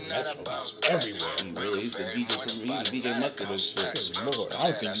 but tonight I bounce back. Everywhere. He's the DJ Mustard and shit. Lord, I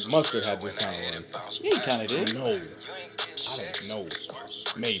don't think Mustard had this kind of run. Yeah, he kind of did. No. I don't know.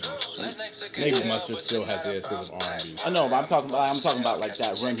 Maybe Mustard still has the because of R&B. I know, but I'm talking about like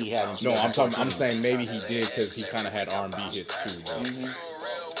that run he had. No, I'm saying maybe he did because he kind of had R&B hits too.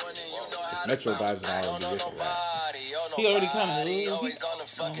 Metro vibes and R&B hits. He already kind of always on the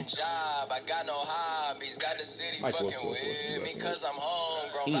fucking job. I got no hobbies. Got the city fucking with me because I'm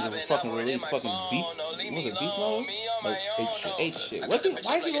homegrown. He was fucking released fucking beast. Was it beast mode? No, H shit. What's it?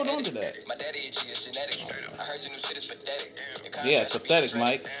 Why is he going on to that? My daddy itchy is genetics. I heard your new shit is pathetic. Yeah, it's pathetic,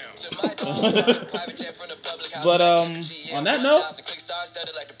 Mike. But on that note,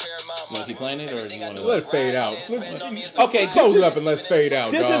 you want to keep playing it, or do you want to? Let's fade out. Okay, close it up and let's fade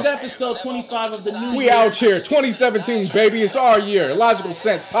out, This dog. is episode 25 of the new We year. out here, 2017, baby. It's our year. Logical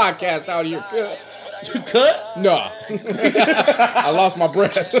Sense podcast out here. Cut? Nah. I lost my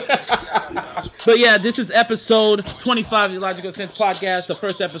breath. But yeah, this is episode 25 of the Logical Sense podcast, the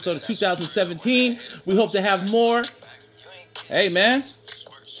first episode of 2017. We hope to have more. Hey, man.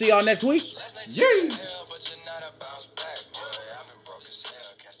 See y'all next week. Yeah.